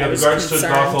 they took. Yeah, the was guards took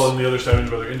concerned. Gothel and the other Stabbington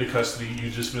brother into custody. You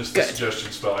just missed the Good.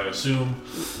 suggestion spell, I assume,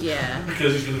 Yeah.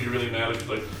 because he's gonna be really mad if he's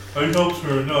like, "I helped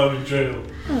her, now I'm in jail."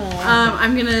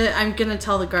 I'm gonna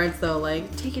tell the guards though,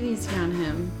 like, take it easy on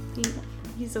him.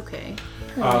 He's okay.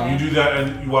 You do that,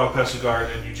 and you walk past the guard,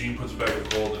 and Eugene puts a bag of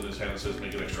gold in his hand and says,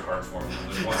 "Make it extra hard for him."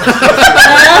 And then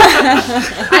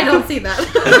I don't see that.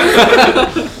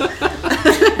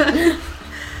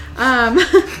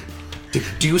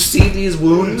 Do you see these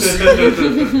wounds?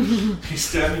 He's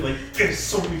standing like this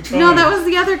so many times. No, that was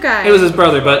the other guy. It was his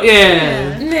brother, but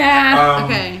yeah. Nah.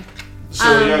 Okay.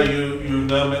 So yeah, you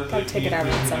now met the I'll take king it out and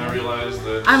with now someone. realize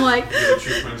that I'm like, you're the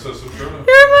true princess of Corona.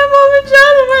 you're my mom and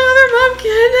John, and my other mom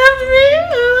kidnapped me.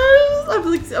 I'm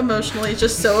like emotionally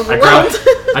just so I grab,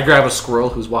 overwhelmed. I grab a squirrel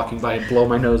who's walking by and blow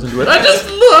my nose into it. I just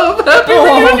love happy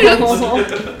reunions.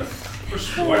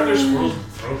 Why are there squirrels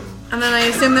frozen? And then I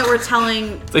assume that we're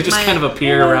telling. They just kind of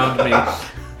appear around me.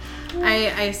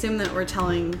 I assume that we're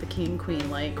telling the king and queen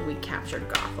like we captured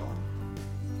Gothel,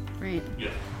 right? Yeah.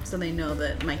 So they know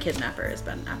that my kidnapper has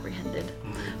been apprehended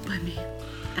by me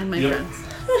and my Yep.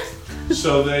 friends.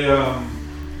 So they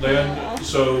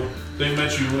they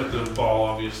met you at the ball,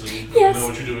 obviously. Yes. You know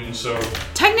what you're doing. So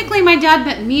Technically, my dad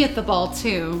met me at the ball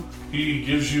too. he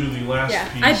gives you the last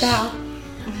piece I bow.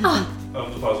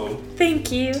 of the puzzle.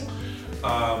 Thank you.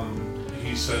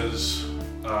 He says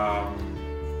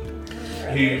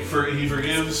he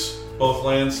forgives both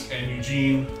Lance and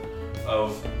Eugene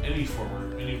of any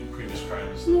previous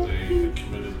crimes that they had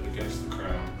committed against the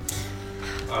crown.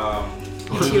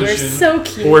 In You are addition- so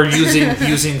cute. Or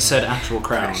using said actual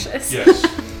crown. Precious. Yes.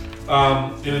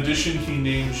 In addition, he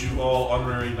names you all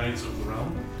honorary knights of the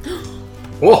realm.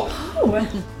 Oh,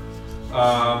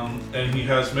 Oh. And he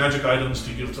has magic items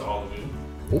to give to all of you.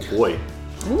 oh boy.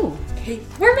 Ooh. Okay.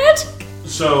 We're magic.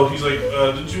 So he's like,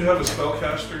 didn't you have a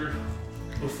spellcaster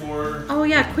before? Oh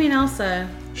yeah, Queen Elsa.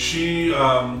 He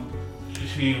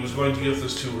was going to give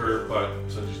this to her, but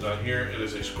since he's not here, it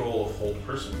is a scroll of hold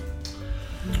person.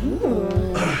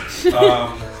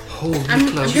 Holy I'm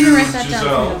clothes. gonna write that down so I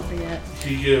Giselle. don't forget.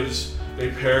 He gives a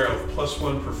pair of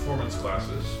 +1 performance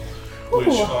glasses, which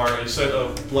Ooh. are a set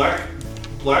of black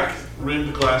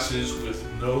rimmed glasses with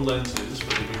no lenses, but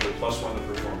they give you a +1 to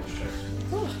performance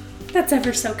checks. That's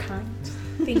ever so kind.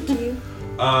 Thank you.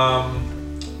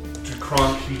 To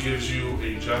Kronk, he gives you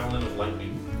a javelin of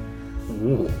lightning.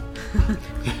 Ooh.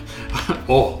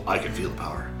 Oh, I can feel the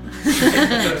power.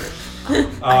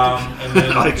 And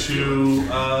then to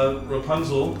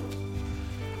Rapunzel,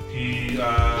 he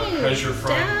has your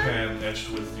frying pan etched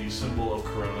with the symbol of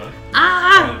Corona,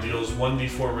 and it deals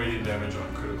 1d4 radiant damage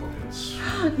on critical hits.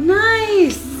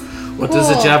 Nice. What does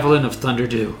a javelin of thunder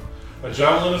do? A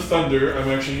javelin of thunder, I'm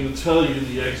actually going to tell you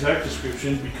the exact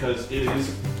description because it is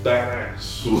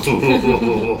badass.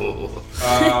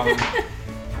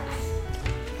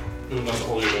 Ooh, not the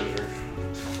Holy Avenger.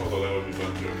 Although that would be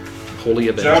fun too. Holy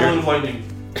Javelin Avenger. of Lightning.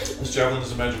 This javelin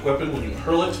is a magic weapon. When you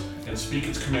hurl it and speak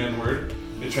its command word,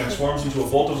 it transforms into a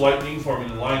bolt of lightning, forming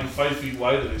a line 5 feet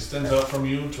wide that extends out from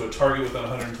you to a target within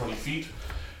 120 feet.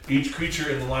 Each creature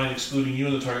in the line, excluding you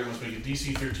and the target, must make a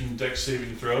DC 13 Dex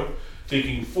saving throw,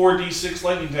 taking 4d6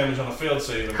 lightning damage on a failed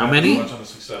save and How half many? as much on a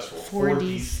successful.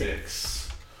 4d6.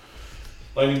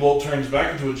 Lightning bolt turns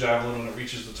back into a javelin when it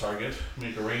reaches the target.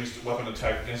 Make a ranged weapon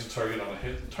attack against the target on a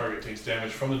hit. The target takes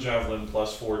damage from the javelin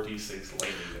plus 4d6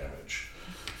 lightning damage.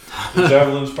 The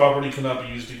javelin's property cannot be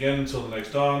used again until the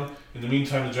next dawn. In the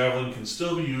meantime, the javelin can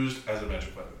still be used as a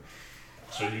magic weapon.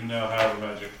 So you now have a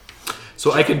magic.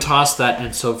 So I can toss that,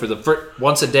 and so for the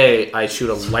once a day, I shoot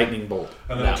a lightning bolt.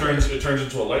 And then it turns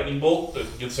into a lightning bolt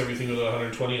that gets everything within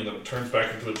 120, and then it turns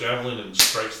back into a javelin and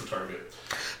strikes the target.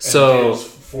 And So deals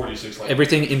 46 lightning.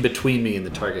 everything in between me and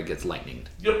the target gets lightninged.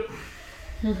 Yep.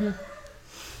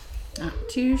 Not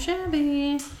too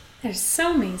shabby. They're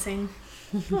so amazing.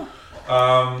 So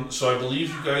I believe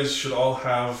you guys should all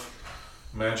have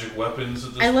magic weapons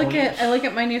at this I point. look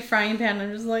at my new frying pan and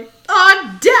I'm just like,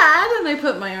 oh, Dad! And I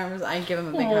put my arms. I give him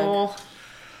a big hug. Oh,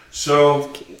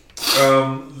 So,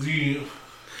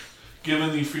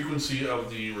 given the frequency of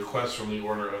the requests from the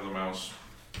Order of the Mouse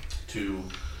to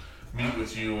meet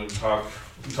with you and meet with them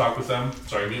and talk with them,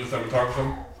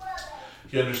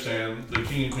 the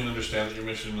King and Queen understand that your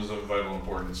mission is of vital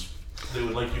importance. They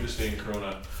would like you to stay in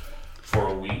Corona for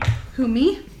a week. Who,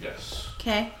 me? Yes.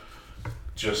 Okay.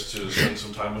 Just to spend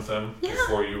some time with them Yeah.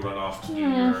 before you run off to do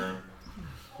your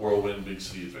whirlwind big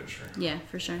city adventure. Yeah,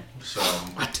 for sure. So,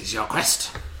 What is your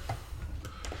quest?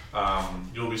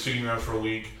 you'll be sticking around for a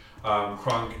week.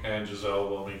 Kronk and Giselle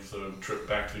will make the trip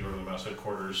back to the Order of the Mouse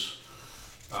headquarters.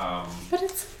 but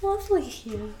it's lovely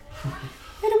here.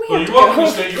 Why do we Well, have you're welcome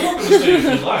to to go? stay. You're welcome to stay if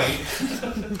you'd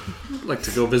like. I'd like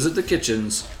to go visit the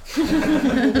kitchens. We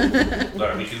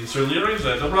can certainly arrange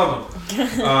that. No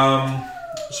problem.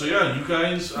 So yeah, you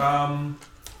guys,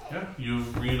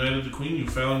 you've reunited the Queen. You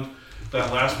found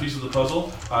that last piece of the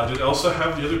puzzle. Did Elsa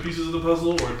have the other pieces of the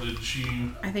puzzle, or did she?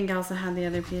 I think Elsa had the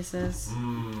other pieces.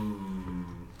 Then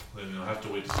you'll have to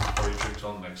wait to see the party trick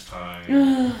till next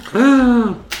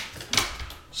time.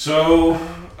 So,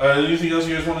 anything else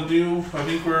you guys want to do? I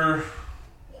think we're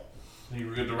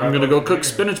good to wrap I'm gonna up go here. cook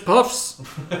spinach puffs.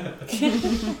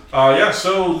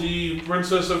 So the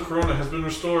Princess of Corona has been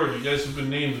restored. You guys have been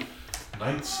named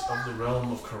Knights of the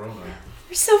Realm of Corona.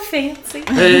 We're so fancy.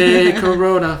 Hey,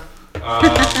 Corona.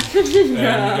 And you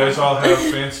guys all have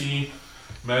fancy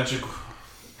magic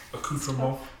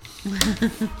accoutrement.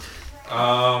 And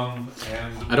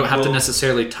I don't have to we'll-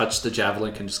 necessarily touch the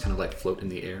javelin; can just kind of like float in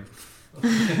the air.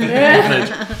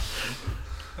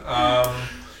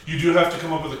 You do have to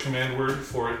come up with a command word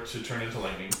for it to turn into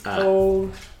lightning.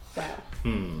 Oh, wow.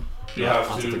 You Yeah, have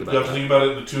I'll to think you about have to that. think about it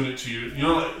and attune it to you. You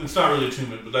know, it's not really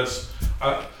attunement, but that's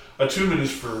attunement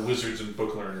is for wizards and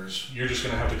book learners. You're just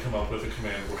going to have to come up with a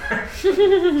command word.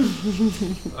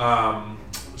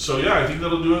 So yeah, I think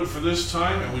that'll do it for this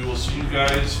time, and we will see you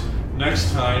guys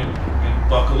next time. And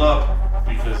buckle up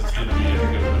because it's going to be a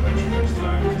heck of an adventure next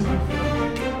time. 'Cause I'm gonna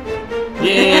make it.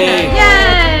 Yay!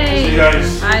 Yay! See you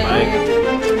guys.